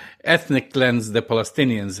to ethnic cleanse the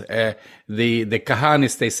Palestinians. The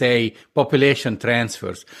Kahanists, they say population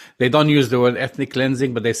transfers. They don't use the word ethnic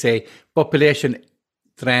cleansing, but they say population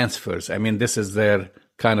transfers. This is their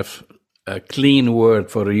kind of clean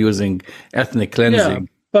word for using ethnic cleansing. Yeah,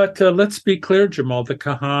 but let's be clear, Jamal, the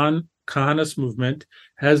Kahanist movement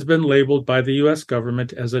has been labeled by the U.S.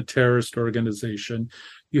 government as a terrorist organization.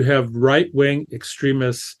 You have right-wing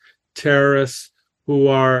extremists, terrorists, who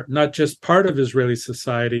are not just part of Israeli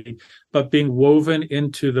society, but being woven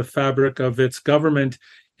into the fabric of its government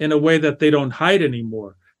in a way that they don't hide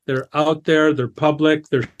anymore. They're out there, they're public,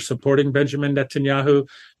 they're supporting Benjamin Netanyahu.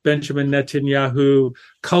 Benjamin Netanyahu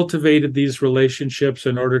cultivated these relationships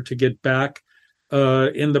in order to get back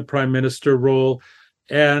in the prime minister role.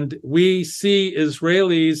 And we see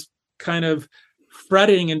Israelis kind of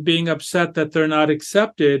fretting and being upset that they're not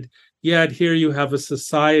accepted. Yet here you have a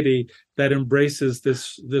society that embraces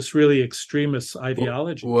this really extremist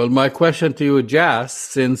ideology. Well, my question to you, Jas,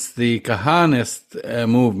 since the Kahanist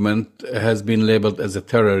movement has been labeled as a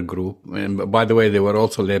terror group, and by the way, they were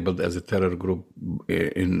also labeled as a terror group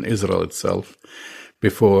in Israel itself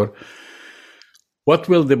before. What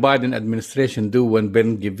will the Biden administration do when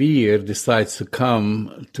Ben-Gvir decides to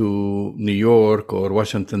come to New York or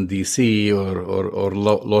Washington, D.C. or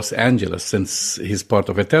Los Angeles, since he's part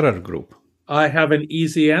of a terror group? I have an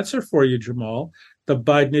easy answer for you, Jamal. The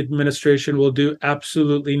Biden administration will do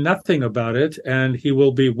absolutely nothing about it, and he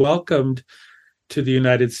will be welcomed to the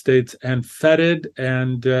United States and feted.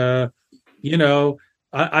 And,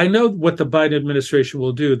 I know what the Biden administration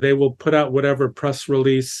will do. They will put out whatever press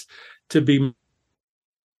release to be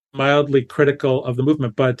mildly critical of the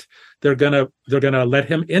movement, but they're gonna let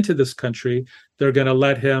him into this country. They're gonna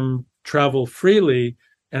let him travel freely,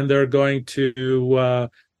 and they're going to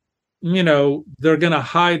they're going to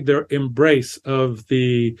hide their embrace of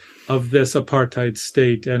this apartheid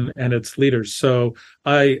state and its leaders. So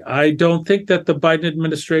I don't think that the Biden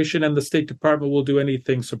administration and the State Department will do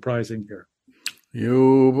anything surprising here.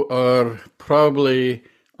 You are probably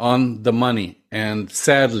on the money, and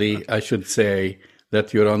sadly, I should say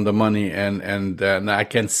that you're on the money, and I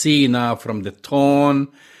can see now from the tone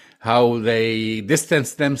how they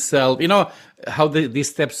distance themselves. You know how these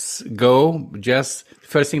steps go. Just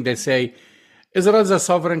first thing they say, Israel is a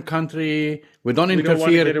sovereign country. We don't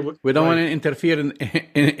interfere. We don't want to interfere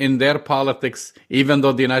in their politics, even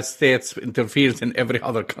though the United States interferes in every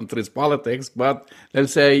other country's politics. But they'll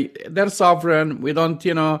say they're sovereign. We don't,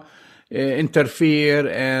 interfere,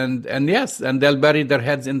 and yes, and they'll bury their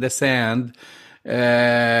heads in the sand.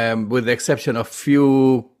 With the exception of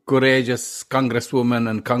few courageous congresswomen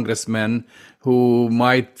and congressmen who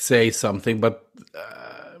might say something, but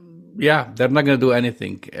they're not going to do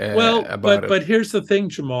anything about it. But here's the thing,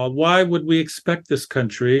 Jamal. Why would we expect this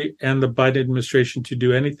country and the Biden administration to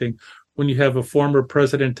do anything when you have a former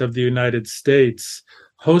president of the United States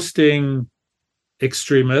hosting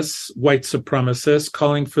extremists, white supremacists,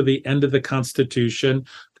 calling for the end of the Constitution,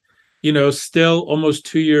 still almost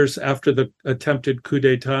 2 years after the attempted coup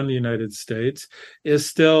d'etat in the United States, is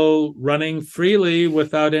still running freely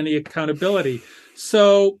without any accountability.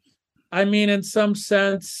 So, I mean, in some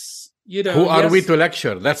sense, who are we to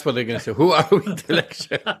lecture? That's what they're going to say. Who are we to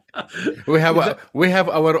lecture? We have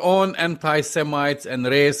our own anti-Semites and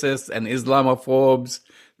racists and Islamophobes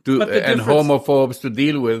and homophobes to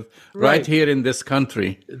deal with right here in this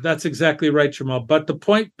country. That's exactly right, Jamal. But the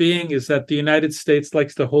point being is that the United States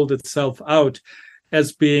likes to hold itself out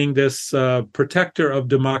as being this protector of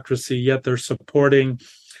democracy, yet they're supporting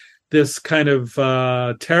this kind of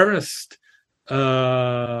terrorist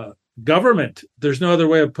government. There's no other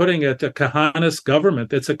way of putting it. A Kahanist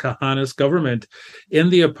government. It's a Kahanist government in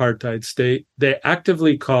the apartheid state. They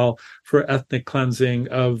actively call for ethnic cleansing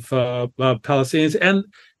of Palestinians.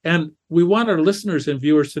 And we want our listeners and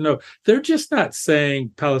viewers to know they're just not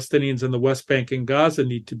saying Palestinians in the West Bank and Gaza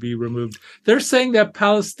need to be removed. They're saying that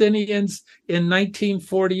Palestinians in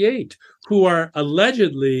 1948, who are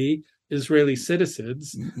allegedly Israeli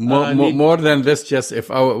citizens, more than this. Just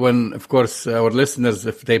when of course our listeners,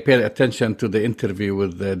 if they pay attention to the interview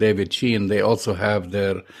with David Sheen, they also have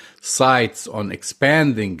their sights on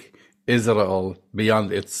expanding Israel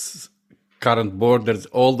beyond its current borders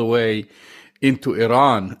all the way into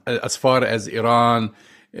Iran, as far as Iran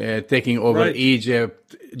taking over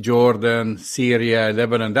Egypt, Jordan, Syria,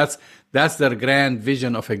 Lebanon. That's their grand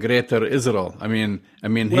vision of a greater Israel. I mean,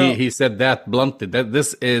 he said that bluntly. That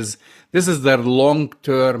this is their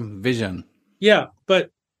long-term vision. Yeah,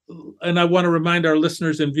 and I want to remind our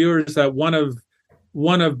listeners and viewers that one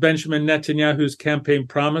of Benjamin Netanyahu's campaign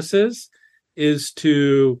promises is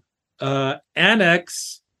to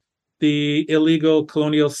annex the illegal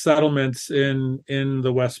colonial settlements in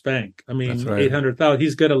the West Bank. I mean, 800,000.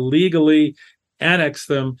 He's going to legally annex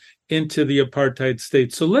them into the apartheid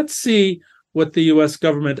state. So let's see what the U.S.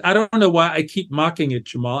 government, I don't know why I keep mocking it,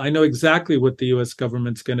 Jamal. I know exactly what the U.S.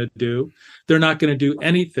 government's going to do. They're not going to do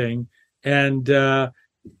anything. And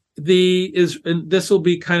this will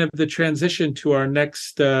be kind of the transition to our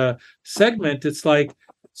next segment. It's like,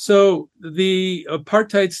 so the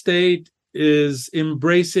apartheid state is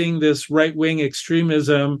embracing this right-wing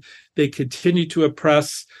extremism. They continue to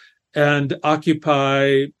oppress and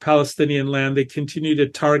occupy Palestinian land. They continue to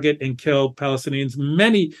target and kill Palestinians.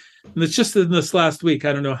 Many, and it's just in this last week,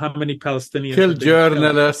 I don't know how many Palestinians kill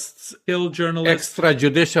journalists, kill journalists,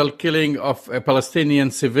 extrajudicial killing of a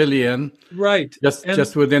Palestinian civilian, right?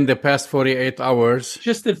 Just within the past 48 hours.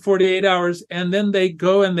 Just in 48 hours, and then they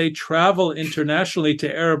go and they travel internationally to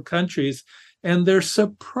Arab countries, and they're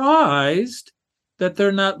surprised that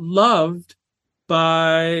they're not loved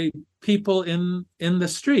by people in the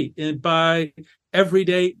street and by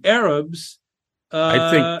everyday Arabs.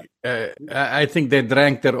 I think they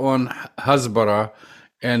drank their own Hasbara,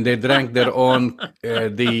 and they drank their own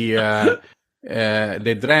they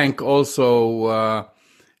drank also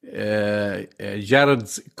Jared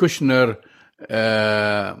Kushner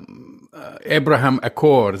Abraham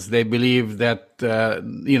Accords. They believe that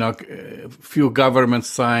few governments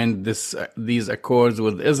signed these accords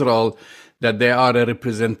with Israel, that they are a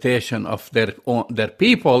representation of their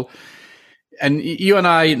people. And you and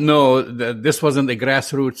I know that this wasn't a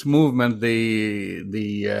grassroots movement. The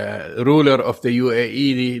ruler of the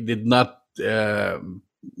UAE did not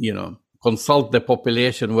consult the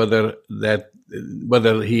population whether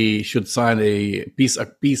he should sign a peace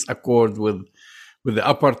accord with the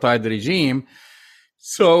apartheid regime.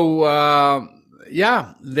 So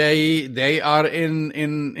they are in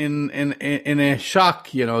a shock.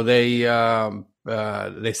 They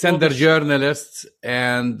send their journalists,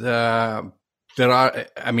 and there are.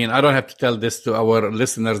 I mean, I don't have to tell this to our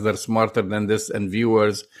listeners; they're smarter than this, and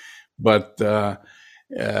viewers. But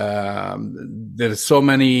there's so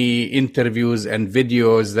many interviews and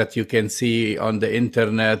videos that you can see on the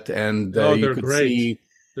internet, and you could see.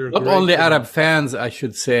 Not only Arab fans, I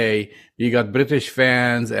should say. You got British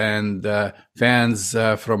fans and fans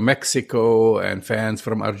from Mexico and fans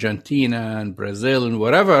from Argentina and Brazil and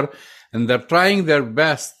wherever, and they're trying their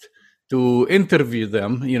best to interview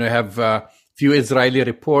them. Have a few Israeli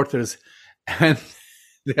reporters, and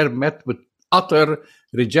they're met with utter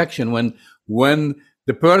rejection when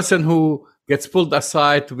the person who gets pulled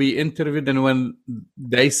aside to be interviewed, and when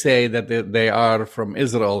they say that they are from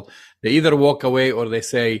Israel, they either walk away or they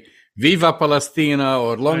say "Viva Palestina"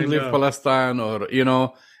 or "Long live Palestine," or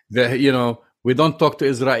we don't talk to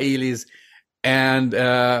Israelis, and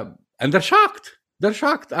they're shocked. They're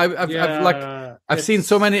shocked. I've seen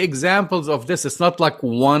so many examples of this. It's not like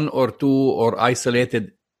one or two or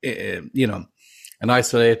isolated, an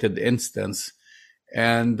isolated instance,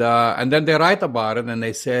 and then they write about it and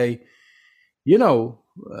they say,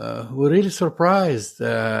 we're really surprised.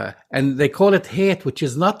 And they call it hate, which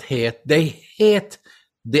is not hate. They hate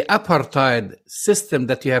the apartheid system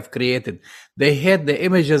that you have created. They hate the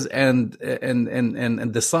images and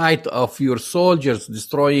the sight of your soldiers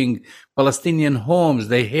destroying Palestinian homes.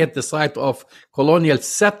 They hate the sight of colonial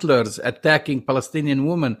settlers attacking Palestinian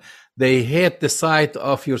women. They hate the sight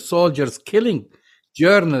of your soldiers killing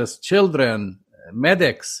journalists, children,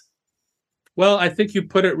 medics. Well, I think you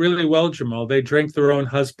put it really well, Jamal. They drank their own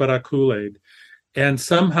Hasbara Kool-Aid. And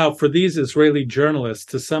somehow for these Israeli journalists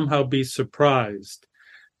to somehow be surprised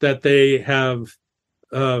that they have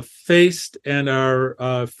faced and are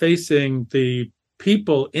facing the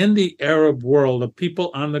people in the Arab world, the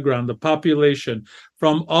people on the ground, the population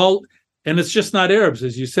from all, and it's just not Arabs,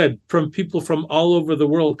 as you said, from people from all over the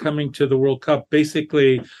world coming to the World Cup,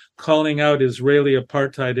 basically calling out Israeli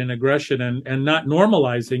apartheid and aggression and not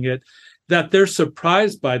normalizing it. That they're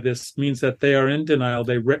surprised by this means that they are in denial.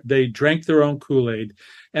 They drank their own Kool-Aid,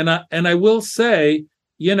 and I will say,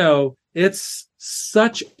 it's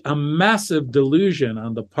such a massive delusion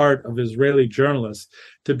on the part of Israeli journalists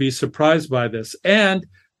to be surprised by this. And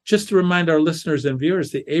just to remind our listeners and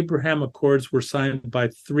viewers, the Abraham Accords were signed by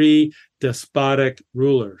 3 despotic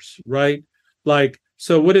rulers, right?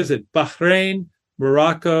 So what is it? Bahrain,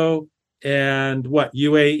 Morocco, and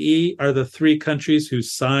UAE are the 3 countries who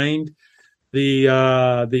signed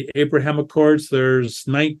the Abraham Accords. There's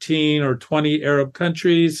 19 or 20 Arab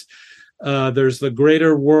countries. There's the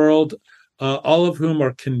greater world, all of whom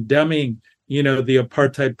are condemning, the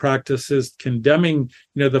apartheid practices, condemning,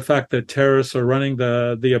 the fact that terrorists are running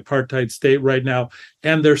the apartheid state right now,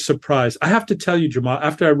 and they're surprised. I have to tell you, Jamal,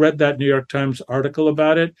 after I read that New York Times article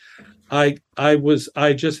about it, I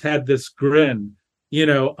just had this grin,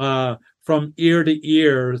 from ear to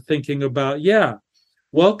ear, thinking about,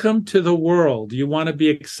 welcome to the world. You want to be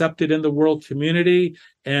accepted in the world community,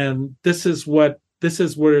 and this is what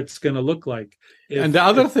it's going to look like. And the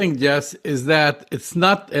other thing, Jess, is that it's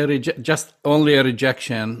not just only a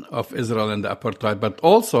rejection of Israel and the apartheid, but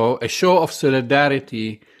also a show of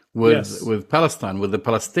solidarity with Palestine, with the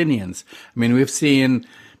Palestinians. I mean, we've seen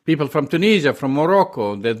people from Tunisia, from Morocco,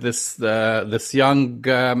 this young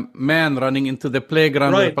man running into the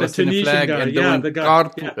playground with a Palestinian flag and doing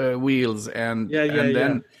cartwheels, and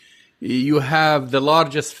then you have the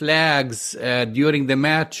largest flags during the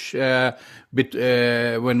match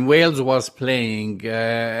when Wales was playing,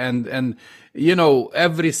 and you know,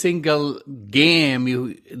 every single game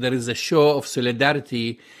there is a show of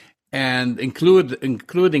solidarity, and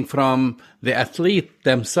including from the athlete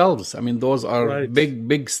themselves. I mean, those are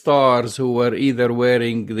big stars who were either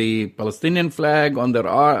wearing the Palestinian flag on their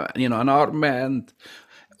an armband,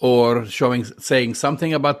 or saying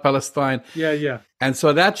something about Palestine. And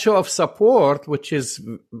so that show of support, which is,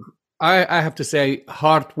 I have to say,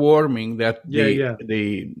 heartwarming, that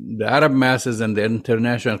the Arab masses and the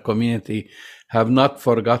international community have not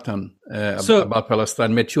forgotten about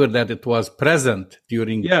Palestine, made sure that it was present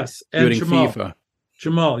during FIFA.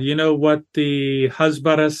 Jamal, you know what the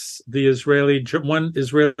Hasbaras, one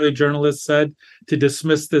Israeli journalist, said to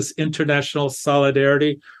dismiss this international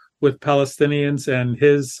solidarity with Palestinians and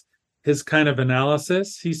his kind of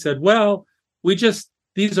analysis? He said, well,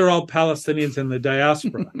 these are all Palestinians in the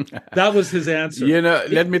diaspora. That was his answer. You know,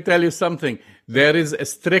 let me tell you something. There is a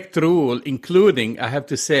strict rule, including, I have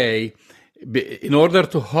to say, in order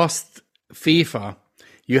to host FIFA,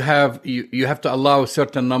 you have to allow a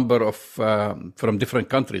certain number of from different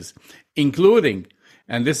countries, including,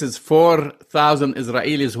 and this is 4,000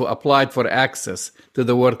 Israelis who applied for access to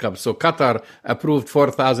the World Cup. So Qatar approved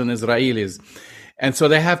 4,000 Israelis. And so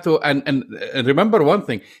they have to, and remember one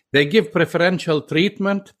thing, they give preferential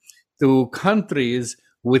treatment to countries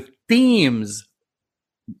with teams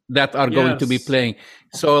that are going to be playing.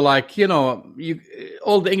 So, like, you know,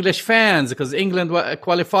 all the English fans, because England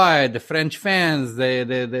qualified, the French fans,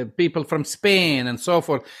 the people from Spain, and so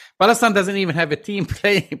forth. Palestine doesn't even have a team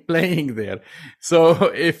playing there.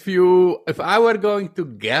 So, if I were going to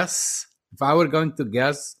guess,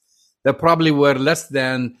 there probably were less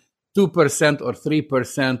than 2% or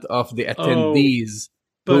 3% of the attendees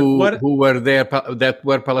who were there that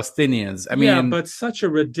were Palestinians. I mean, but such a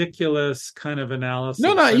ridiculous kind of analysis.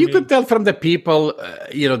 No, you could tell from the people,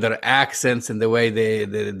 their accents and the way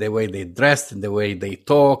they dressed and the way they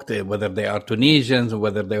talked, whether they are Tunisians,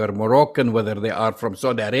 whether they are Moroccan, whether they are from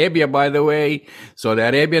Saudi Arabia, by the way, Saudi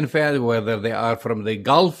Arabian fans, whether they are from the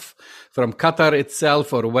Gulf, from Qatar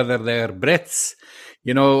itself, or whether they are Brits.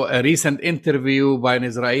 You know, a recent interview by an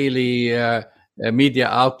Israeli media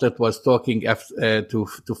outlet was talking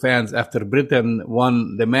to fans after Britain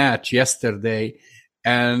won the match yesterday,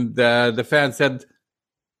 and the fan said,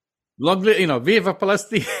 "Long live, Viva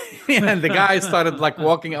Palestine!" And the guy started like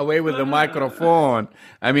walking away with the microphone.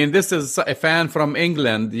 I mean, this is a fan from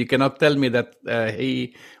England. You cannot tell me that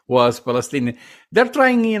he was Palestinian. They're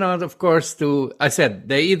trying, of course,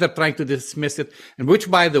 they either trying to dismiss it, and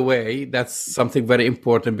which, by the way, that's something very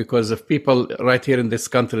important, because if people right here in this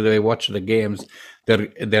country, they watch the games,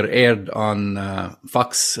 they're aired on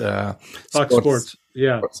Fox Sports,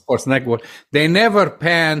 Sports Network. They never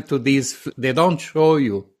pan to these. They don't show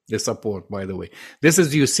you the support, by the way.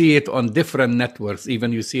 You see it on different networks.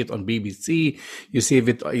 Even you see it on BBC, you see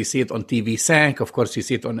it on TV Sank, of course you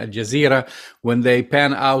see it on Al Jazeera, when they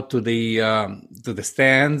pan out to the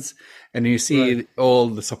stands and you see all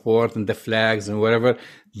the support and the flags and whatever.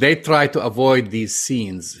 They try to avoid these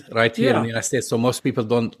scenes right here in the United States, so most people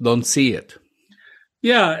don't see it.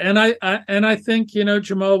 Yeah, and I think,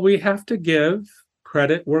 Jamal, we have to give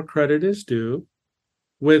credit where credit is due.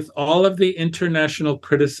 With all of the international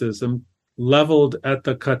criticism leveled at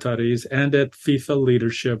the Qataris and at FIFA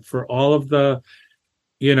leadership for all of the,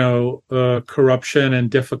 corruption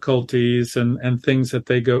and difficulties and things that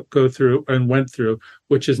they go through and went through,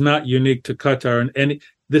 which is not unique to Qatar, and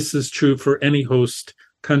this is true for any host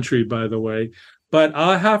country, by the way. But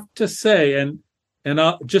I have to say, and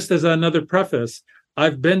just as another preface,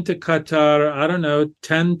 I've been to Qatar,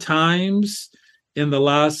 10 times in the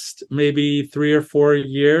last maybe 3 or 4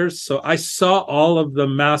 years. So I saw all of the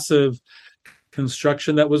massive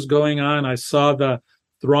construction that was going on. I saw the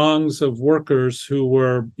throngs of workers who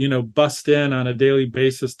were, bussed in on a daily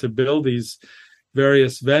basis to build these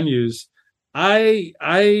various venues. I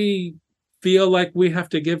feel like we have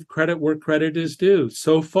to give credit where credit is due.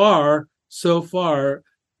 So far,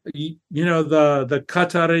 the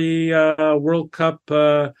Qatari World Cup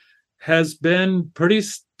has been pretty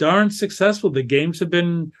darn successful. The games have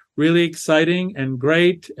been really exciting and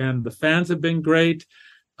great, and the fans have been great.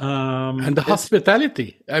 And the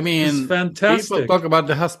hospitality. I mean, it's fantastic. People talk about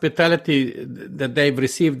the hospitality that they've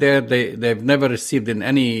received there. They've never received in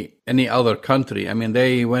any other country. I mean,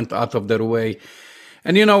 they went out of their way.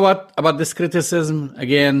 And you know what about this criticism?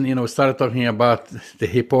 Again, we started talking about the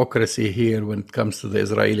hypocrisy here when it comes to the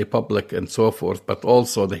Israeli public and so forth, but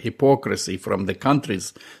also the hypocrisy from the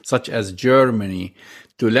countries such as Germany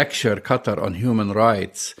to lecture Qatar on human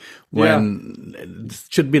rights when it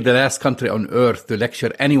should be the last country on earth to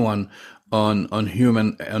lecture anyone on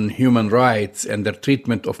human rights and their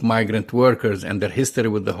treatment of migrant workers and their history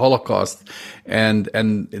with the Holocaust, and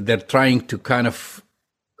they're trying to kind of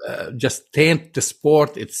just taint the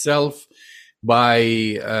sport itself by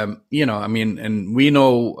and we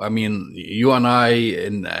know, you and I,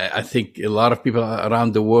 and I think a lot of people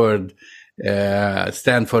around the world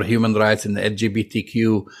stand for human rights and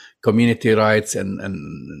LGBTQ community rights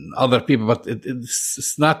and other people, but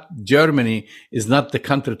it's not, Germany is not the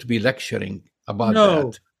country to be lecturing about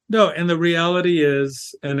that. No, and the reality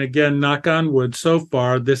is, and again, knock on wood, so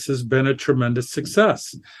far, this has been a tremendous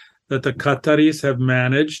success that the Qataris have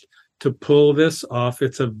managed to pull this off.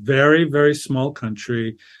 It's a very, very small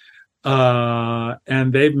country,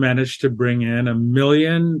 and they've managed to bring in 1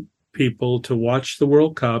 million people to watch the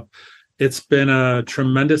World Cup. It's been a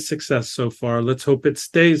tremendous success so far. Let's hope it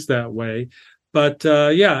stays that way. But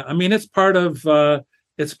it's part of the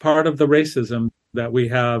racism that we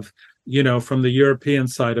have, from the European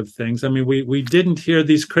side of things. I mean, we didn't hear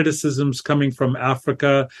these criticisms coming from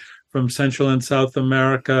Africa, from Central and South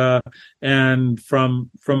America, and from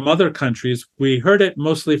other countries. We heard it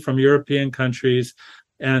mostly from European countries,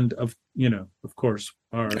 and of course,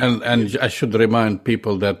 and I should remind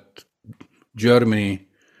people that Germany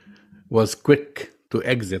was quick to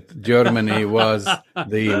exit. Germany was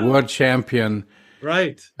the world champion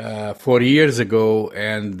right 4 years ago,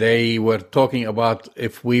 and they were talking about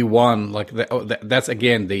if we won, that's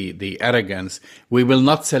again the arrogance. We will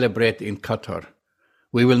not celebrate in Qatar.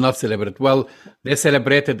 We will not celebrate. Well, they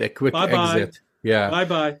celebrated a quick exit. Yeah.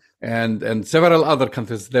 Bye-bye. And several other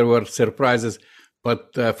countries, there were surprises.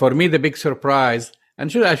 But for me, the big surprise,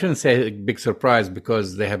 and I shouldn't say a big surprise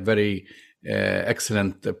because they have very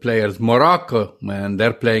excellent players. Morocco, man,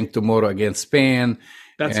 they're playing tomorrow against Spain.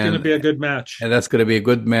 That's going to be a good match. And that's going to be a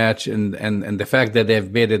good match. And the fact that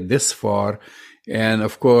they've made it this far. And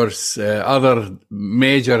of course, other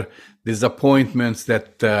major disappointments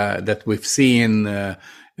that we've seen.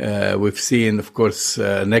 We've seen, of course,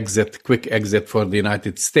 an quick exit for the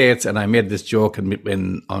United States. And I made this joke on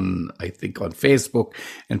Facebook,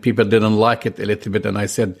 and people didn't like it a little bit. And I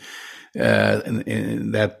said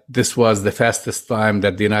that this was the fastest time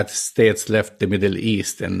that the United States left the Middle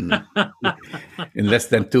East, and in less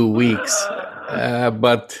than 2 weeks.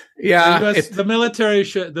 But yeah, the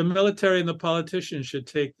military and the politicians should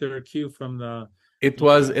take their cue from the. It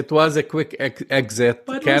was a quick exit.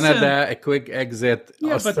 But Canada, a quick exit.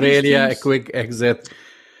 Yeah, Australia, a quick exit.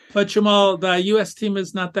 But Jamal, the U.S. team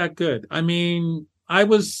is not that good. I mean, I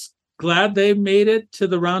was glad they made it to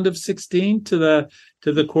the round of 16, to the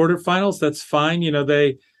quarterfinals. That's fine.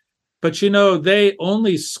 They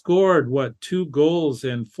only scored 2 goals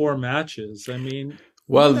in 4 matches. I mean,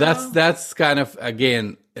 well, that's kind of,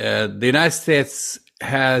 again, the United States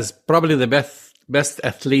has probably the best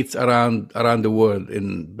athletes around the world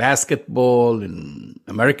in basketball, in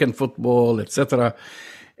American football, etc.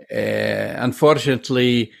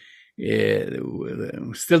 Unfortunately,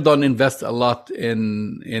 still don't invest a lot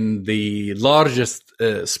in the largest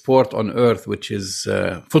sport on earth, which is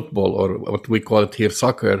football, or what we call it here,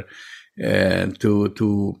 soccer. The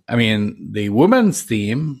women's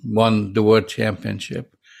team won the world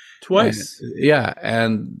championship twice.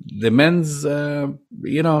 And the men's, they're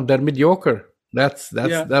mediocre. That's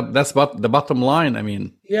the bottom line. I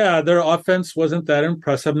mean, their offense wasn't that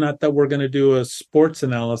impressive. Not that we're going to do a sports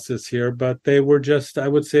analysis here, but they were just, I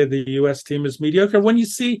would say the U.S. team is mediocre. When you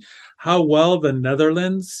see how well the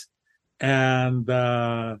Netherlands and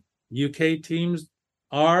the UK teams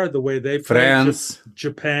are, the way they play, France,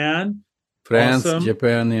 Japan, awesome.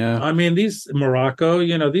 Japan, yeah. I mean, Morocco,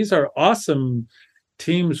 these are awesome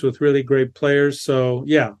teams with really great players. So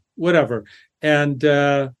yeah, whatever. And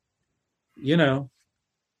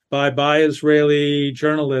bye Israeli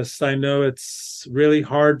journalists. I know it's really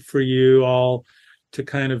hard for you all to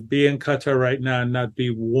kind of be in Qatar right now and not be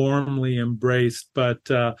warmly embraced, but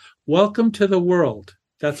welcome to the world.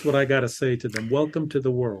 That's what I got to say to them. Welcome to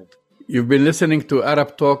the world. You've been listening to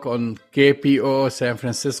Arab Talk on KPO San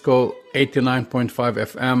Francisco 89.5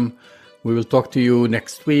 FM. We will talk to you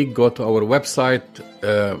next week. Go to our website,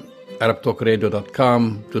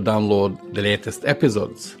 arabtalkradio.com, to download the latest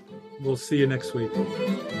episodes. We'll see you next week.